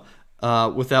 Oklahoma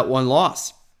with that one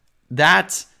loss.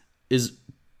 That is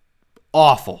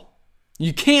awful.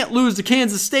 You can't lose to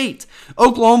Kansas State.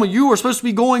 Oklahoma, you are supposed to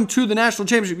be going to the national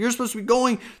championship. You're supposed to be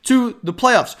going to the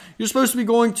playoffs. You're supposed to be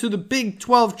going to the Big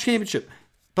 12 championship.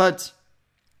 But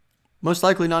most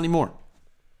likely not anymore.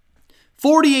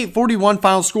 48-41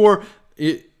 final score.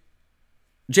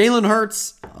 Jalen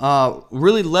Hurts,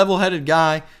 really level-headed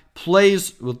guy,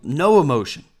 plays with no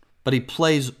emotion, but he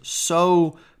plays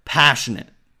so passionate.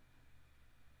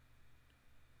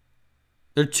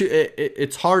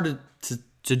 It's hard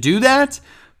to do that,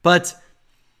 but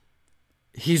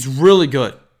he's really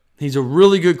good. He's a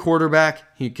really good quarterback.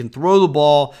 He can throw the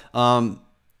ball.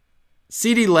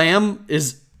 CeeDee Lamb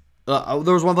is.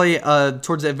 There was one play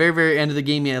towards the very, very end of the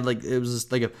game. He had it was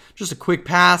just a quick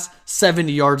pass.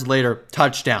 70 yards later,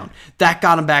 touchdown. That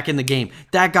got him back in the game.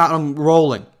 That got him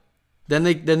rolling. Then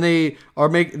they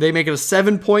make it a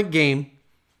 7-point game.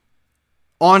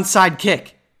 Onside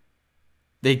kick.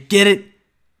 They get it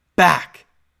back.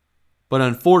 But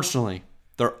unfortunately,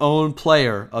 their own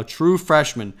player, a true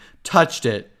freshman, touched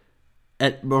it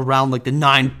at around like the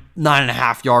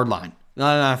 9.5 yard line,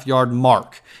 9.5 yard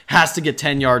mark. Has to get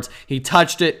 10 yards. He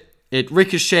touched it. It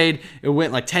ricocheted. It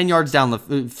went like 10 yards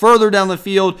further down the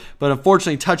field, but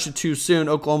unfortunately touched it too soon.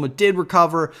 Oklahoma did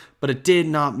recover, but it did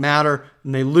not matter,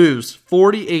 and they lose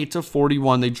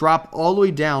 48-41. They drop all the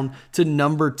way down to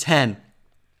number 10,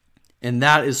 and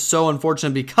that is so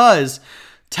unfortunate because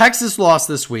Texas lost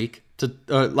last week to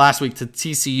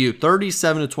TCU,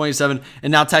 37-27,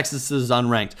 and now Texas is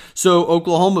unranked. So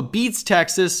Oklahoma beats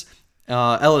Texas.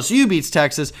 LSU beats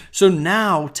Texas, so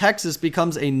now Texas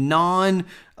becomes a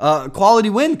non-quality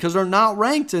win because they're not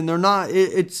ranked, and they're not.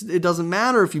 It doesn't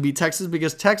matter if you beat Texas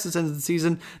because Texas ends the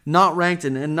season not ranked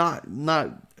and not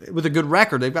with a good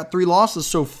record. They've got 3 losses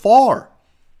so far,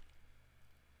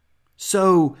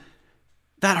 so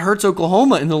that hurts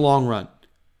Oklahoma in the long run.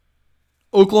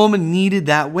 Oklahoma needed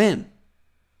that win.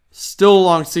 Still a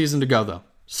long season to go though.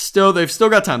 They've still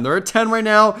got time. They're at 10 right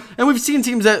now, and we've seen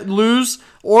teams that lose.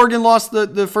 Oregon lost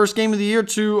the first game of the year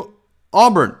to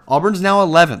Auburn. Auburn's now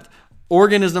 11th.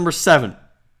 Oregon is number 7.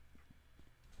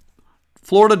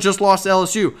 Florida just lost to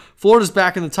LSU. Florida's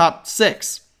back in the top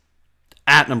 6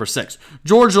 at number 6.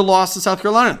 Georgia lost to South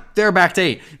Carolina. They're back to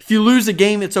 8. If you lose a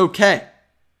game, it's okay.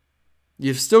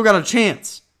 You've still got a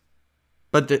chance,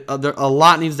 but a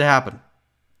lot needs to happen.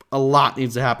 A lot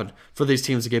needs to happen for these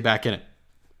teams to get back in it.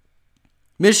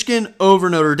 Michigan over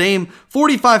Notre Dame,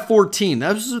 45-14.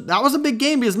 That was a big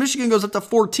game because Michigan goes up to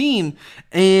 14,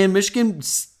 and Michigan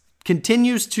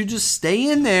continues to just stay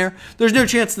in there. There's no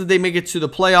chance that they make it to the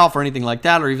playoff or anything like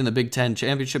that, or even the Big Ten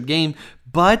championship game,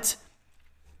 but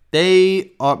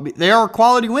they are a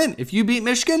quality win. If you beat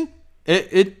Michigan,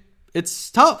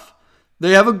 it's tough.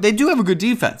 They do have a good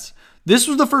defense. This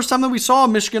was the first time that we saw a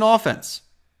Michigan offense.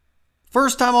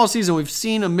 First time all season we've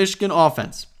seen a Michigan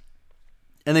offense.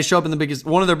 And they show up in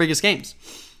one of their biggest games.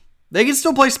 They can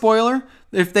still play spoiler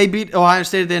if they beat Ohio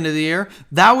State at the end of the year.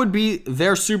 That would be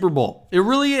their Super Bowl. It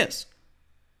really is.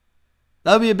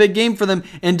 That would be a big game for them,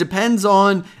 and depends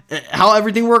on how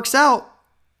everything works out.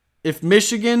 If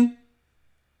Michigan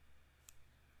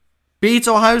beats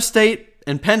Ohio State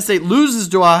and Penn State loses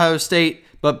to Ohio State,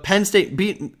 but Penn State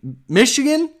beat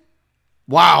Michigan,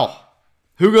 wow.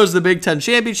 Who goes to the Big Ten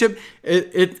championship?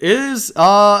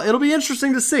 It'll be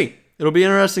interesting to see. It'll be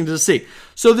interesting to see.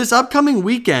 So this upcoming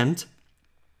weekend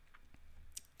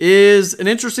is an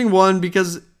interesting one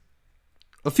because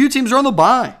a few teams are on the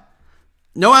bye.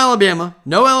 No Alabama,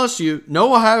 no LSU,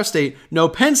 no Ohio State, no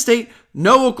Penn State,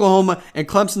 no Oklahoma, and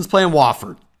Clemson's playing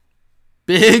Wofford.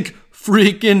 Big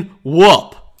freaking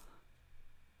whoop.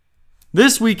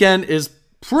 This weekend is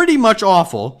pretty much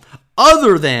awful,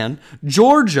 other than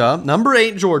Georgia, number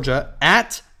 8 Georgia,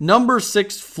 at number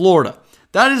 6 Florida.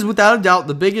 That is without a doubt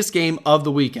the biggest game of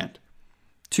the weekend.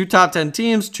 2 top 10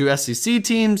 teams, 2 SEC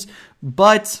teams,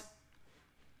 but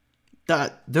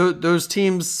those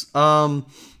teams,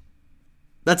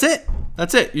 that's it.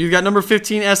 That's it. You've got number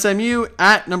 15 SMU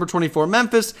at number 24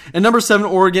 Memphis and number 7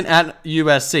 Oregon at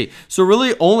USC. So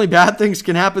really only bad things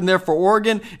can happen there for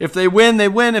Oregon. If they win, they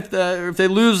win. If they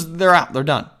lose, they're out. They're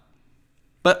done.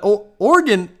 But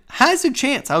Oregon has a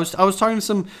chance. I was talking to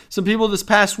some people this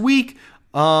past week.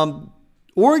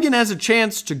 Oregon has a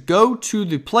chance to go to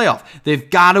the playoff. They've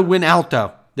got to win out,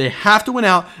 though. They have to win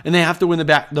out, and they have to win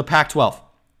the Pac-12.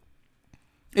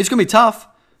 It's going to be tough,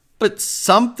 but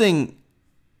something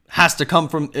has to come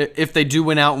from if they do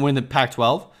win out and win the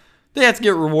Pac-12. They have to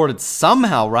get rewarded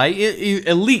somehow, right?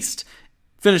 At least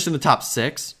finish in the top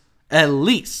 6. At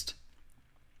least.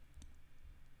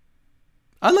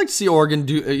 I'd like to see Oregon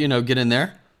get in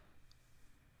there.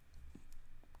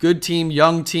 Good team,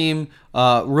 young team,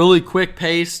 really quick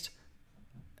paced,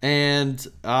 and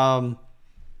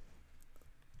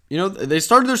they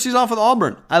started their season off with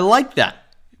Auburn. I like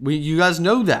that. You guys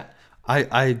know that.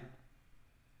 I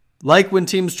like when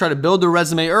teams try to build their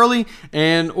resume early,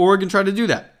 and Oregon tried to do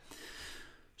that.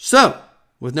 So,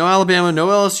 with no Alabama, no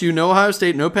LSU, no Ohio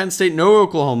State, no Penn State, no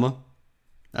Oklahoma,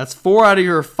 that's 4 out of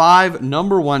your 5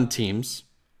 number 1 teams.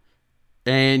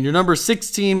 And your number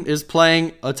 6 team is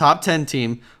playing a top 10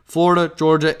 team, Florida,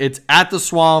 Georgia. It's at the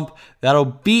Swamp. That'll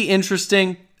be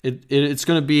interesting. It's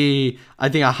going to be, I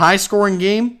think, a high-scoring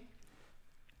game.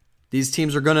 These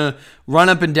teams are going to run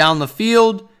up and down the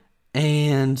field,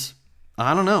 and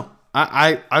I don't know.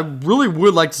 I really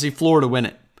would like to see Florida win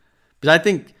it. But I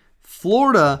think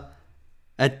Florida,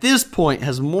 at this point,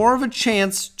 has more of a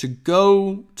chance to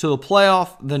go to the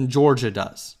playoff than Georgia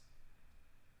does.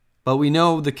 But we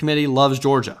know the committee loves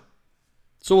Georgia.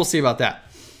 So we'll see about that.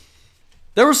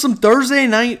 There was some Thursday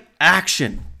night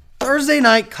action. Thursday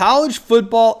night college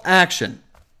football action.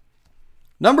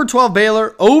 Number 12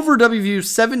 Baylor over WVU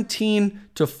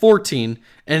 17-14,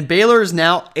 and Baylor is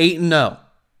now 8-0.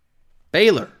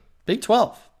 Baylor, Big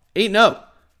 12, 8-0.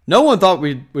 No one thought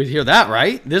we'd hear that,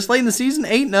 right? This late in the season,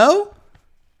 8-0?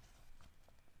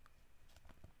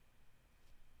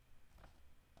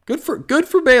 Good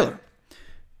for Baylor.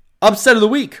 Upset of the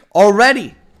week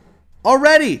already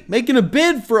making a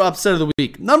bid for upset of the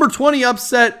week. Number 20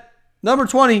 upset. Number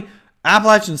 20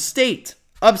 Appalachian State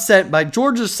upset by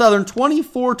Georgia Southern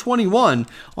 24-21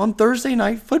 on Thursday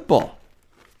Night Football.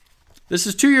 This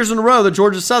is 2 years in a row that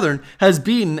Georgia Southern has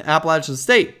beaten Appalachian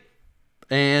State.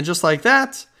 And just like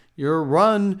that, your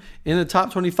run in the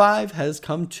top 25 has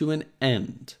come to an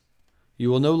end. You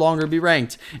will no longer be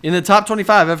ranked in the top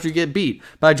 25 after you get beat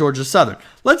by Georgia Southern.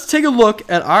 Let's take a look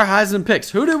at our Heisman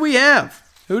picks. Who did we have?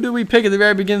 Who did we pick at the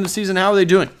very beginning of the season? How are they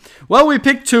doing? Well, we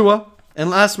picked Tua,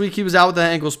 and last week he was out with an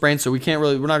ankle sprain, so we're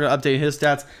not going to update his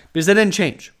stats because they didn't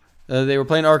change. They were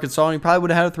playing Arkansas, and he probably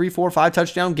would have had a 3, 4, 5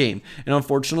 touchdown game. And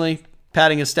unfortunately,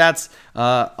 padding his stats,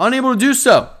 unable to do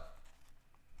so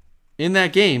in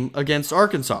that game against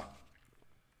Arkansas.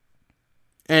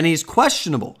 And he's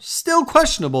still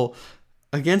questionable,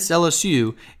 against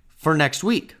LSU for next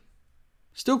week.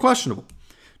 Still questionable.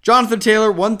 Jonathan Taylor,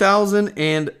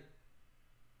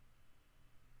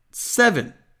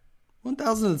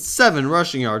 1,007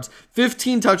 rushing yards,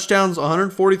 15 touchdowns,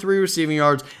 143 receiving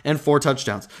yards, and 4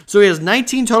 touchdowns. So he has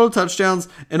 19 total touchdowns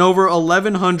and over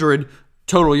 1,100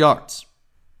 total yards.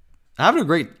 Having a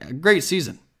great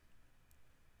season.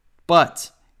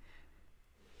 But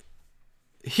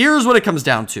here's what it comes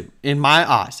down to, in my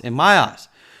eyes.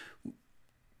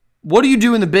 What do you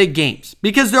do in the big games?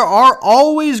 Because there are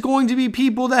always going to be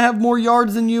people that have more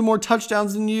yards than you, more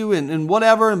touchdowns than you, and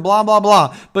whatever, and blah, blah,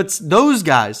 blah. But those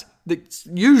guys,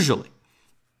 usually,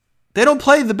 they don't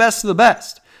play the best of the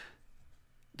best.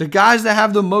 The guys that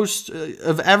have the most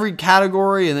of every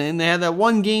category, and they had that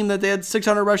one game that they had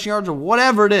 600 rushing yards or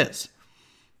whatever it is,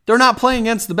 they're not playing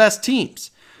against the best teams.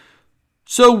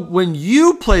 So when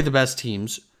you play the best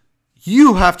teams,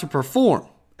 you have to perform.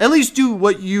 At least do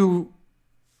what you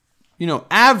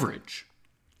average.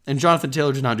 And Jonathan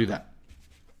Taylor did not do that.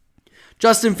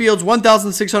 Justin Fields,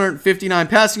 1,659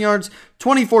 passing yards,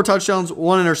 24 touchdowns,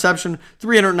 1 interception,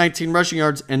 319 rushing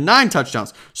yards, and 9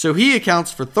 touchdowns. So he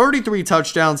accounts for 33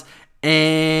 touchdowns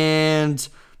and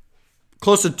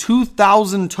close to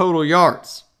 2,000 total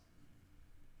yards.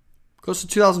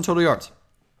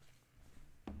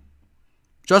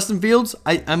 Justin Fields,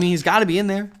 I mean, he's got to be in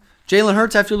there. Jalen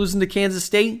Hurts, after losing to Kansas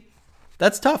State,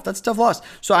 that's tough. That's a tough loss.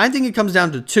 So I think it comes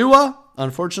down to Tua,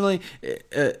 unfortunately,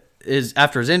 is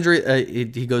after his injury,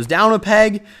 he goes down a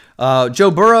peg. Joe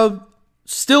Burrow,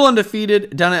 still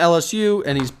undefeated down at LSU,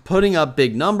 and he's putting up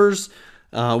big numbers,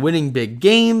 winning big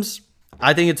games.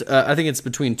 I think it's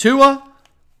between Tua,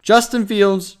 Justin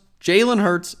Fields, Jalen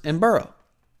Hurts, and Burrow.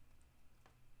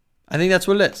 I think that's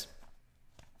what it is.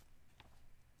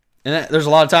 And there's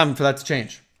a lot of time for that to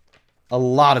change.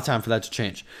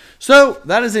 So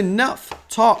that is enough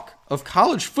talk of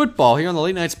college football here on the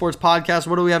Late Night Sports Podcast.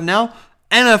 What do we have now?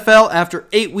 NFL after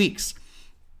 8 weeks.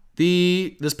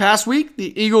 This past week,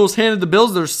 the Eagles handed the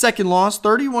Bills their second loss,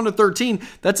 31-13.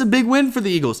 That's a big win for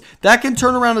the Eagles. That can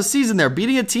turn around a season there.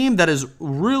 Beating a team that is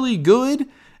really good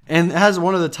and has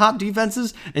one of the top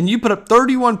defenses, and you put up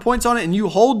 31 points on it and you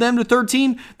hold them to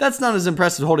 13, that's not as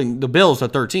impressive holding the Bills to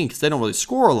 13 because they don't really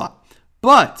score a lot.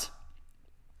 But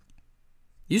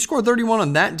you score 31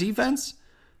 on that defense,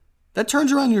 that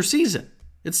turns around your season.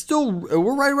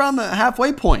 We're right around the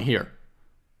halfway point here.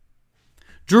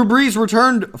 Drew Brees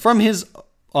returned from his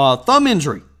thumb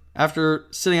injury after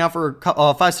sitting out for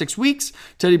 5-6 weeks.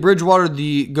 Teddy Bridgewater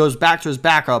goes back to his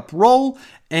backup role,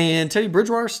 and Teddy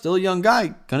Bridgewater, still a young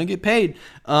guy, gonna get paid. He's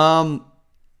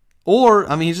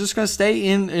just gonna stay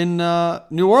in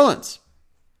New Orleans.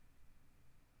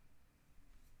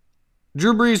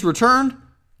 Drew Brees returned,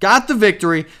 got the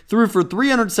victory, threw for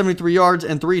 373 yards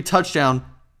and 3 touchdowns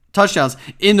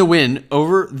in the win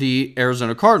over the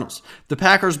Arizona Cardinals. The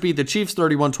Packers beat the Chiefs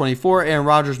 31-24. Aaron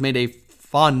Rodgers made a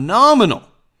phenomenal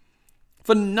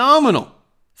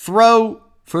throw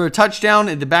for a touchdown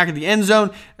at the back of the end zone.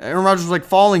 Aaron Rodgers was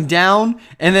falling down,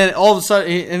 and then all of a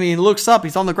sudden, he looks up,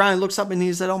 he's on the ground, he looks up, and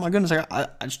he said, oh my goodness, I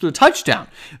just threw a touchdown.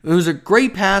 It was a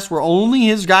great pass where only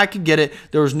his guy could get it.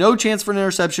 There was no chance for an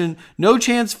interception, no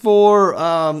chance for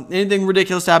anything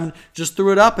ridiculous to happen. Just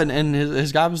threw it up, and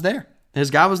his guy was there.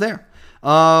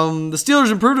 The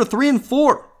Steelers improved to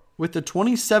 3-4 with the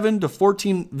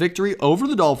 27-14 victory over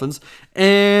the Dolphins,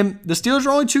 and the Steelers are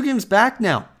only 2 games back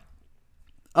now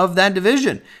of that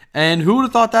division. And who would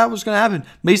have thought that was going to happen?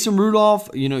 Mason Rudolph,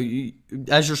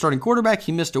 as your starting quarterback,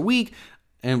 he missed a week.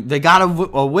 And they got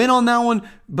a win on that one,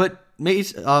 but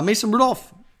Mason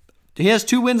Rudolph, he has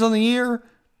 2 wins on the year,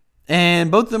 and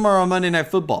both of them are on Monday Night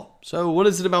Football. So what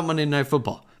is it about Monday Night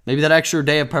Football? Maybe that extra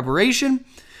day of preparation.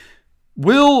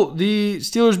 Will the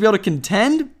Steelers be able to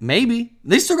contend? Maybe.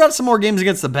 They still got some more games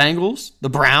against the Bengals, the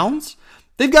Browns.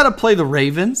 They've got to play the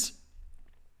Ravens.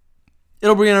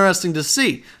 It'll be interesting to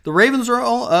see. The Ravens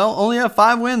only have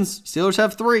 5 wins. Steelers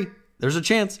have 3. There's a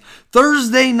chance.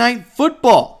 Thursday Night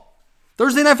Football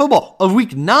of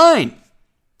Week 9.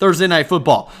 Thursday Night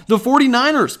Football. The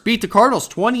 49ers beat the Cardinals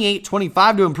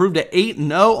 28-25 to improve to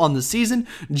 8-0 on the season.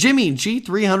 Jimmy G,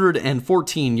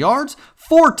 314 yards,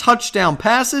 4 touchdown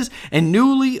passes, and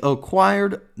newly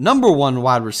acquired number 1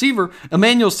 wide receiver,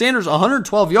 Emmanuel Sanders,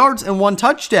 112 yards and 1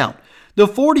 touchdown. The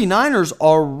 49ers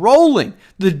are rolling.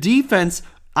 The defense,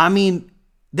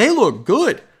 they look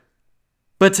good.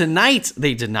 But tonight,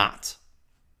 they did not.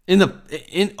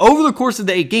 Over the course of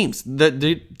the 8 games, the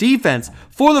defense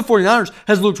for the 49ers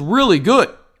has looked really good.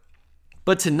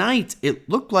 But tonight, it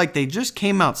looked like they just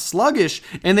came out sluggish,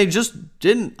 and they just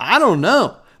didn't, I don't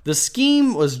know. The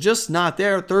scheme was just not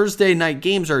there. Thursday night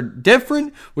games are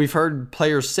different. We've heard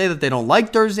players say that they don't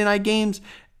like Thursday night games,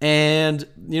 and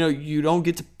you don't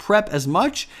get to prep as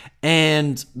much.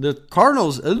 And the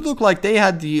Cardinals, it looked like they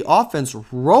had the offense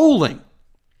rolling.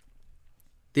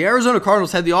 The Arizona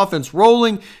Cardinals had the offense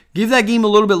rolling. Give that game a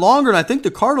little bit longer, and I think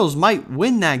the Cardinals might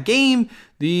win that game.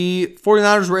 The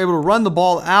 49ers were able to run the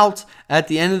ball out at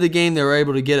the end of the game. They were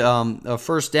able to get a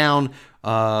first down,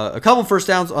 a couple first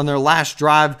downs on their last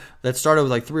drive that started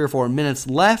with like 3 or 4 minutes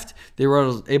left. They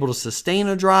were able to sustain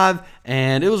a drive,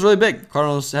 and it was really big.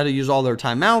 Cardinals had to use all their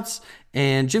timeouts,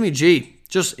 and Jimmy G,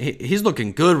 he's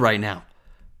looking good right now.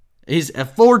 He's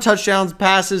at 4 touchdowns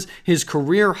passes, his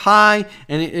career high,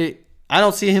 and I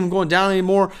don't see him going down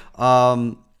anymore.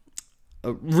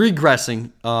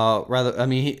 Regressing, rather.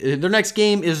 Their next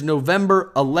game is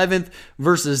November 11th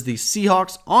versus the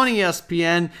Seahawks on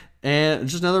ESPN, and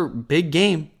just another big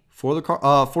game for the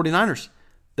 49ers.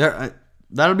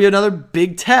 That'll be another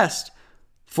big test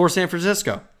for San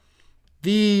Francisco.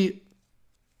 A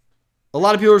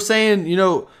lot of people are saying,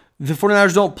 the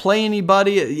 49ers don't play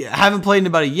anybody, haven't played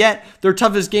anybody yet. Their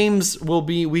toughest games will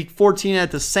be Week 14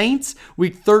 at the Saints,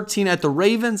 Week 13 at the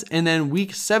Ravens, and then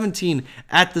Week 17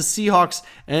 at the Seahawks.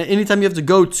 And anytime you have to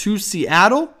go to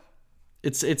Seattle,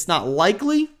 it's not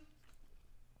likely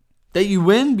that you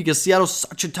win because Seattle's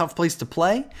such a tough place to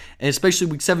play. And especially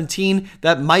Week 17,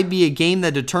 that might be a game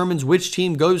that determines which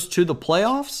team goes to the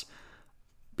playoffs.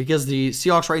 Because the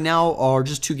Seahawks right now are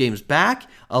just 2 games back.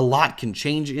 A lot can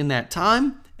change in that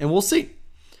time. And we'll see.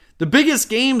 The biggest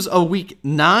games of Week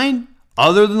 9,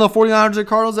 other than the 49ers and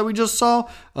Cardinals that we just saw,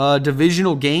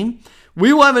 divisional game.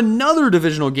 We will have another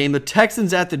divisional game, the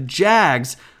Texans at the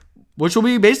Jags, which will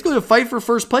be basically a fight for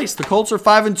first place. The Colts are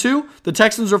 5-2, the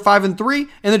Texans are 5-3,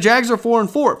 and the Jags are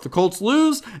 4-4. If the Colts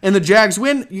lose and the Jags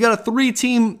win, you got a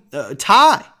 3-team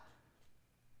tie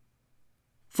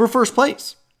for first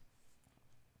place.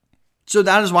 So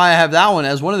that is why I have that one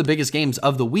as one of the biggest games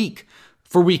of the week.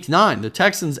 For Week 9, the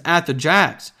Texans at the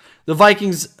Jags. The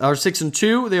Vikings are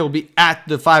 6-2. They will be at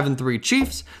the 5-3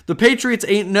 Chiefs. The Patriots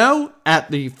 8-0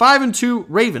 at the 5-2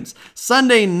 Ravens.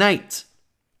 Sunday night,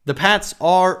 the Pats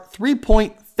are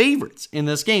 3-point favorites in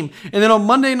this game. And then on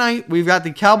Monday night, we've got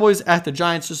the Cowboys at the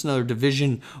Giants. Just another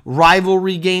division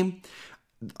rivalry game.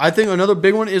 I think another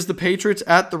big one is the Patriots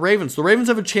at the Ravens. The Ravens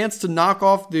have a chance to knock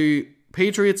off the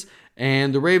Patriots,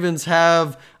 and the Ravens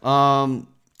have a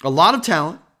lot of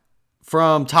talent.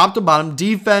 From top to bottom,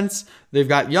 defense, they've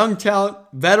got young talent,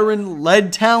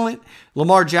 veteran-led talent.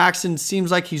 Lamar Jackson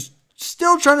seems like he's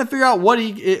still trying to figure out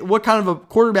what kind of a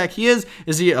quarterback he is.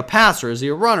 Is he a passer? Is he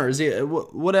a runner? Is he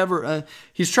whatever?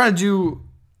 He's trying to do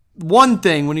one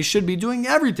thing when he should be doing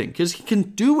everything because he can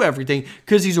do everything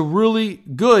because he's a really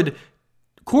good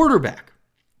quarterback.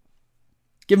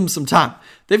 Give him some time.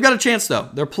 They've got a chance, though.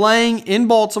 They're playing in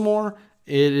Baltimore.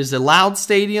 It is a loud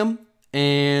stadium.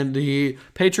 And the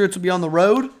Patriots will be on the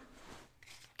road.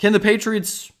 Can the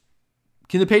Patriots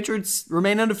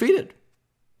remain undefeated?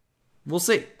 We'll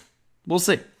see.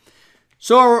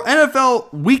 So our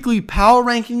NFL weekly power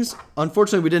rankings,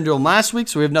 unfortunately we didn't do them last week,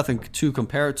 so we have nothing to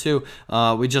compare it to.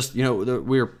 We just, we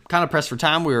were kind of pressed for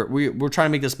time. We're trying to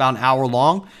make this about an hour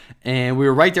long, and we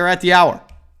were right there at the hour.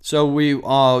 So we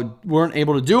weren't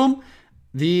able to do them.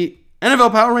 The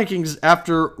NFL Power Rankings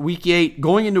after Week 8,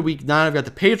 going into Week 9, I've got the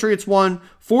Patriots 1,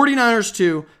 49ers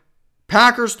 2,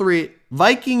 Packers 3,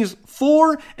 Vikings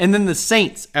 4, and then the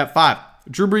Saints at 5.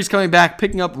 Drew Brees coming back,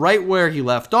 picking up right where he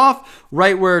left off,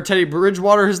 right where Teddy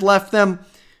Bridgewater has left them.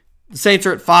 The Saints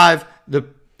are at 5.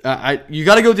 You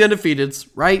got to go with the undefeateds,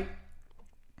 right?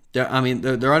 They're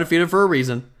undefeated for a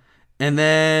reason. And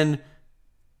then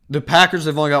the Packers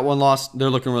have only got one loss. They're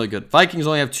looking really good. Vikings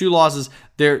only have 2 losses.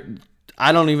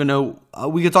 I don't even know.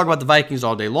 We could talk about the Vikings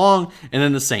all day long. And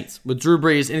then the Saints. With Drew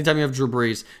Brees, anytime you have Drew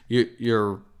Brees,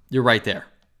 you're right there.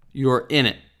 You're in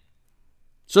it.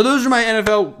 So those are my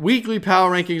NFL weekly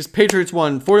power rankings. Patriots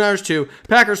 1, 49ers 2,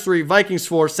 Packers 3, Vikings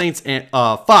 4, Saints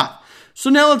 5. So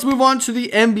now let's move on to the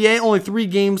NBA. Only 3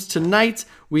 games tonight.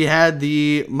 We had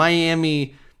the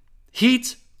Miami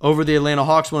Heat over the Atlanta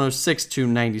Hawks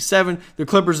 106-97. The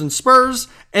Clippers and Spurs.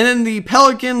 And then the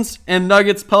Pelicans and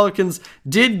Nuggets. Pelicans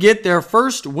did get their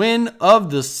first win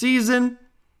of the season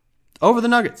over the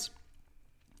Nuggets.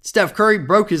 Steph Curry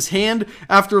broke his hand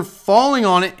after falling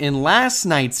on it in last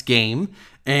night's game.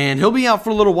 And he'll be out for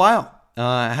a little while.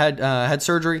 Had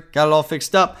surgery, got it all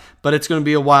fixed up. But it's going to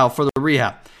be a while for the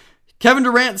rehab. Kevin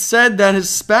Durant said that his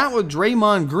spat with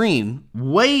Draymond Green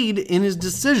weighed in his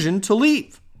decision to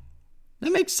leave.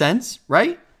 That makes sense,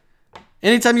 right?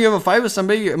 Anytime you have a fight with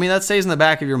somebody, that stays in the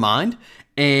back of your mind.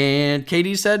 And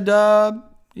KD said,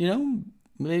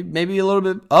 maybe a little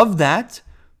bit of that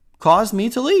caused me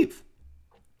to leave.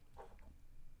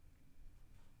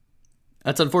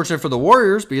 That's unfortunate for the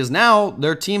Warriors because now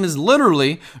their team is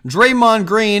literally Draymond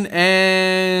Green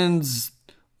and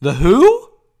the who?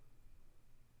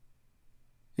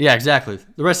 Yeah, exactly.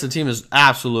 The rest of the team is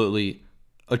absolutely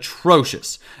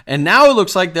atrocious. And now it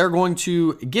looks like they're going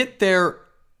to get their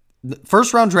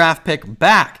first round draft pick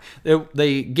back.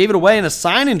 They gave it away in a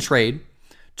sign-in trade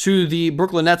to the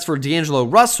Brooklyn Nets for D'Angelo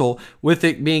Russell, with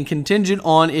it being contingent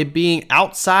on it being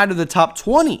outside of the top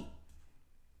 20.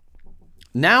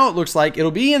 Now it looks like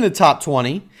it'll be in the top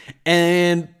 20,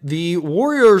 and the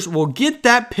Warriors will get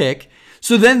that pick.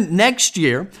 So then next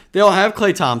year, they'll have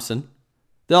Klay Thompson,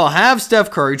 they'll have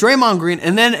Steph Curry, Draymond Green,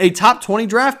 and then a top 20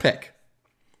 draft pick.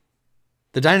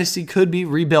 The dynasty could be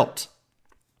rebuilt.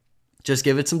 Just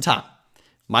give it some time.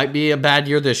 Might be a bad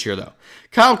year this year, though.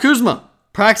 Kyle Kuzma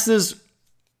practices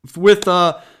with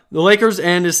the Lakers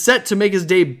and is set to make his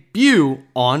debut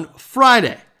on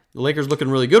Friday. The Lakers looking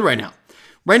really good right now.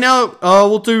 Right now,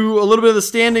 we'll do a little bit of the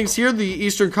standings here. The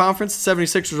Eastern Conference,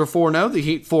 76ers are 4-0. The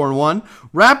Heat 4-1.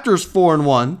 Raptors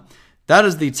 4-1. That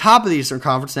is the top of the Eastern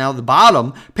Conference. Now the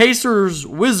bottom, Pacers,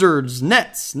 Wizards,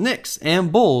 Nets, Knicks,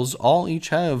 and Bulls all each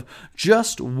have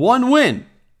just one win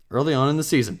early on in the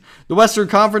season. The Western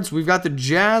Conference, we've got the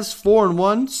Jazz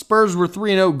 4-1. Spurs were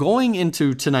 3-0 going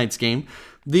into tonight's game.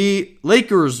 The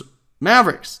Lakers,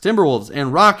 Mavericks, Timberwolves,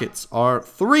 and Rockets are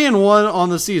 3-1 on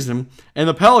the season. And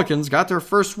the Pelicans got their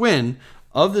first win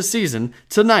of the season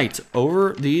tonight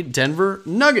over the Denver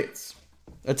Nuggets.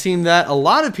 A team that a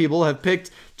lot of people have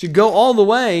picked to go all the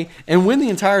way and win the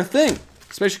entire thing,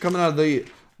 especially coming out of the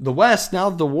West. Now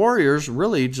the Warriors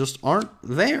really just aren't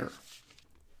there.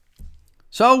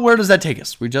 So where does that take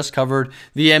us? We just covered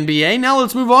the NBA. Now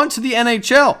let's move on to the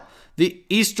NHL. The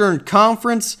Eastern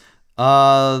Conference,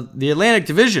 the Atlantic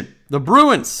Division. The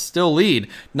Bruins still lead.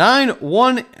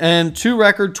 9-1-2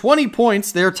 record, 20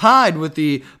 points. They're tied with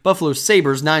the Buffalo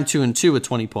Sabres, 9-2-2 with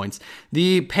 20 points.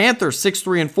 The Panthers,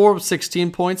 6-3-4 with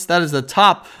 16 points. That is the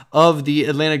top of the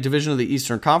Atlantic Division of the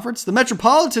Eastern Conference. The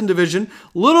Metropolitan Division,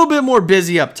 a little bit more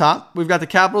busy up top. We've got the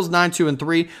Capitals,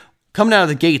 9-2-3, coming out of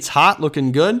the gates hot,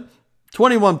 looking good.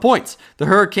 21 points. The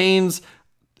Hurricanes,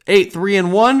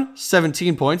 8-3-1,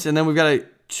 17 points. And then we've got a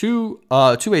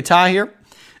two-way tie here.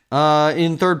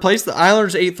 In third place, the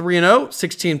Islanders 8-3-0,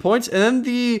 16 points. And then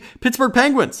the Pittsburgh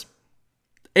Penguins,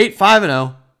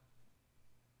 8-5-0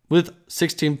 with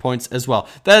 16 points as well.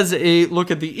 That is a look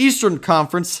at the Eastern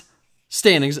Conference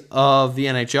standings of the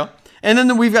NHL. And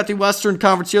then we've got the Western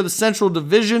Conference here, the Central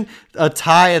Division, a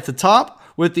tie at the top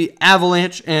with the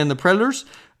Avalanche and the Predators.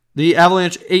 The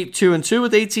Avalanche 8-2-2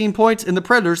 with 18 points, and the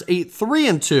Predators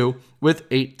 8-3-2 with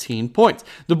 18 points.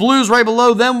 The Blues right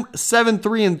below them,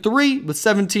 7-3-3 with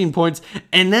 17 points.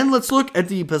 And then let's look at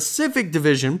the Pacific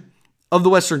Division of the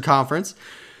Western Conference.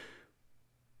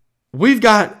 We've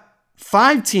got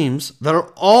 5 teams that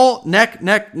are all neck,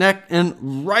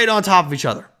 and right on top of each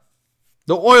other.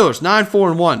 The Oilers,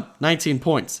 9-4-1, 19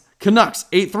 points. Canucks,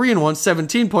 8-3-1,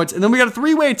 17 points. And then we got a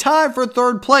 3-way tie for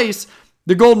third place.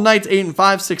 The Golden Knights,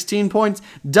 8-5, 16 points.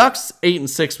 Ducks,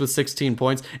 8-6 with 16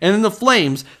 points. And then the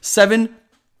Flames,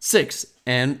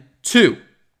 7-6-2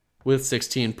 with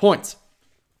 16 points.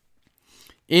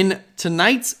 In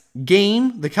tonight's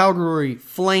game, the Calgary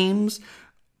Flames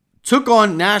took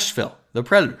on Nashville, the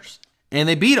Predators, and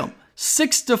they beat them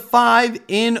 6-5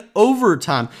 in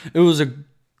overtime. It was a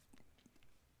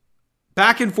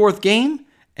back and forth game,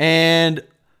 and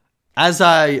as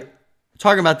I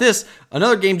talking about this,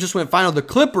 another game just went final. The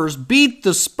Clippers beat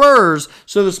the Spurs.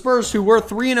 So the Spurs, who were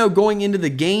 3-0 going into the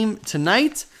game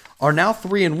tonight, are now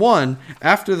 3-1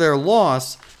 after their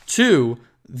loss to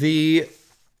the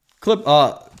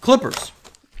Clippers.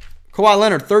 Kawhi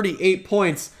Leonard, 38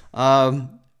 points.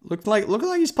 Looking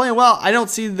like he's playing well. I don't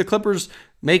see the Clippers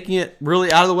making it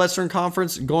really out of the Western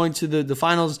Conference, going to the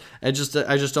finals. I just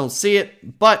don't see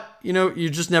it. But, you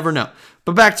just never know.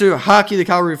 But back to hockey, the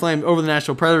Calgary Flames over the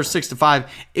Nashville Predators, 6-5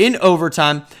 in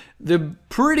overtime. The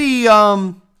pretty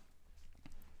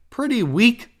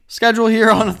weak schedule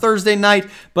here on a Thursday night,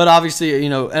 but obviously,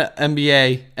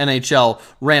 NBA, NHL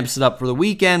ramps it up for the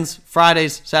weekends,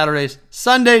 Fridays, Saturdays,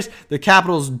 Sundays. The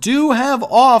Capitals do have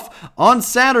off on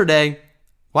Saturday.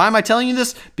 Why am I telling you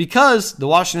this? Because the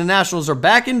Washington Nationals are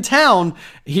back in town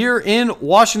here in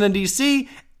Washington, D.C.,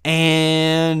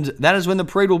 and that is when the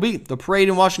parade will be. The parade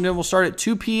in Washington will start at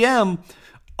 2 p.m.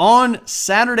 on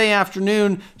Saturday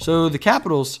afternoon, so the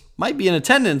Capitals might be in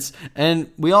attendance, and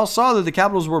we all saw that the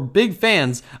Capitals were big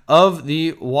fans of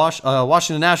the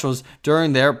Washington Nationals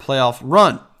during their playoff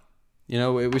run.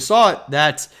 We saw it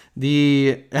at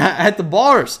the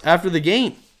bars after the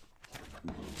game.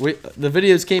 The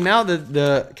videos came out that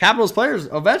the Capitals players,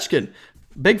 Ovechkin,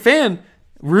 big fan,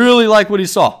 really liked what he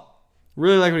saw.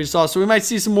 So we might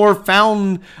see some more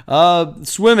fountain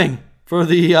swimming for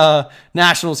the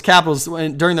Nationals Capitals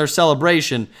during their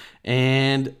celebration.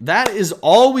 And that is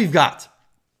all we've got.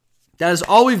 That is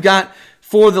all we've got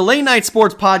for the Late Night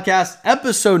Sports Podcast,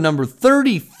 episode number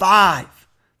 35.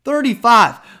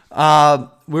 35.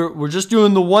 We're just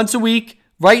doing the once a week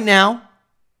right now.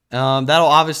 That'll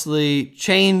obviously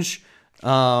change,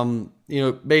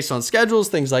 based on schedules,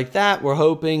 things like that. We're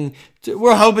hoping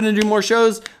to do more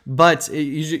shows, but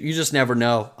you just never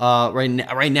know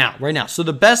right now. So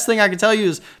the best thing I can tell you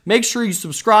is make sure you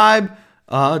subscribe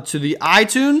to the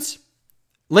iTunes.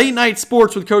 Late Night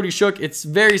Sports with Cody Shook. It's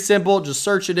very simple. Just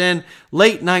search it in,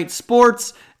 Late Night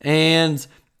Sports, and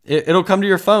it'll come to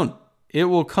your phone. It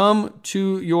will come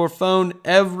to your phone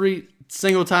every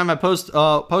single time I post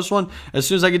one. As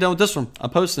soon as I get done with this one, I'm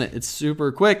posting it. It's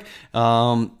super quick.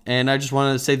 And I just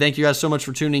wanted to say thank you guys so much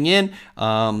for tuning in.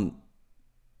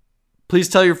 Please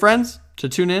tell your friends to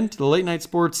tune in to the Late Night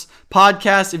Sports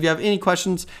Podcast. If you have any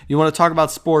questions, you want to talk about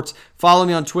sports, follow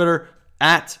me on Twitter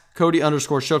at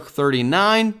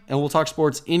Cody_Shook39, and we'll talk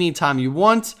sports anytime you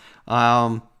want.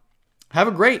 Have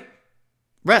a great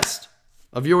rest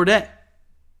of your day.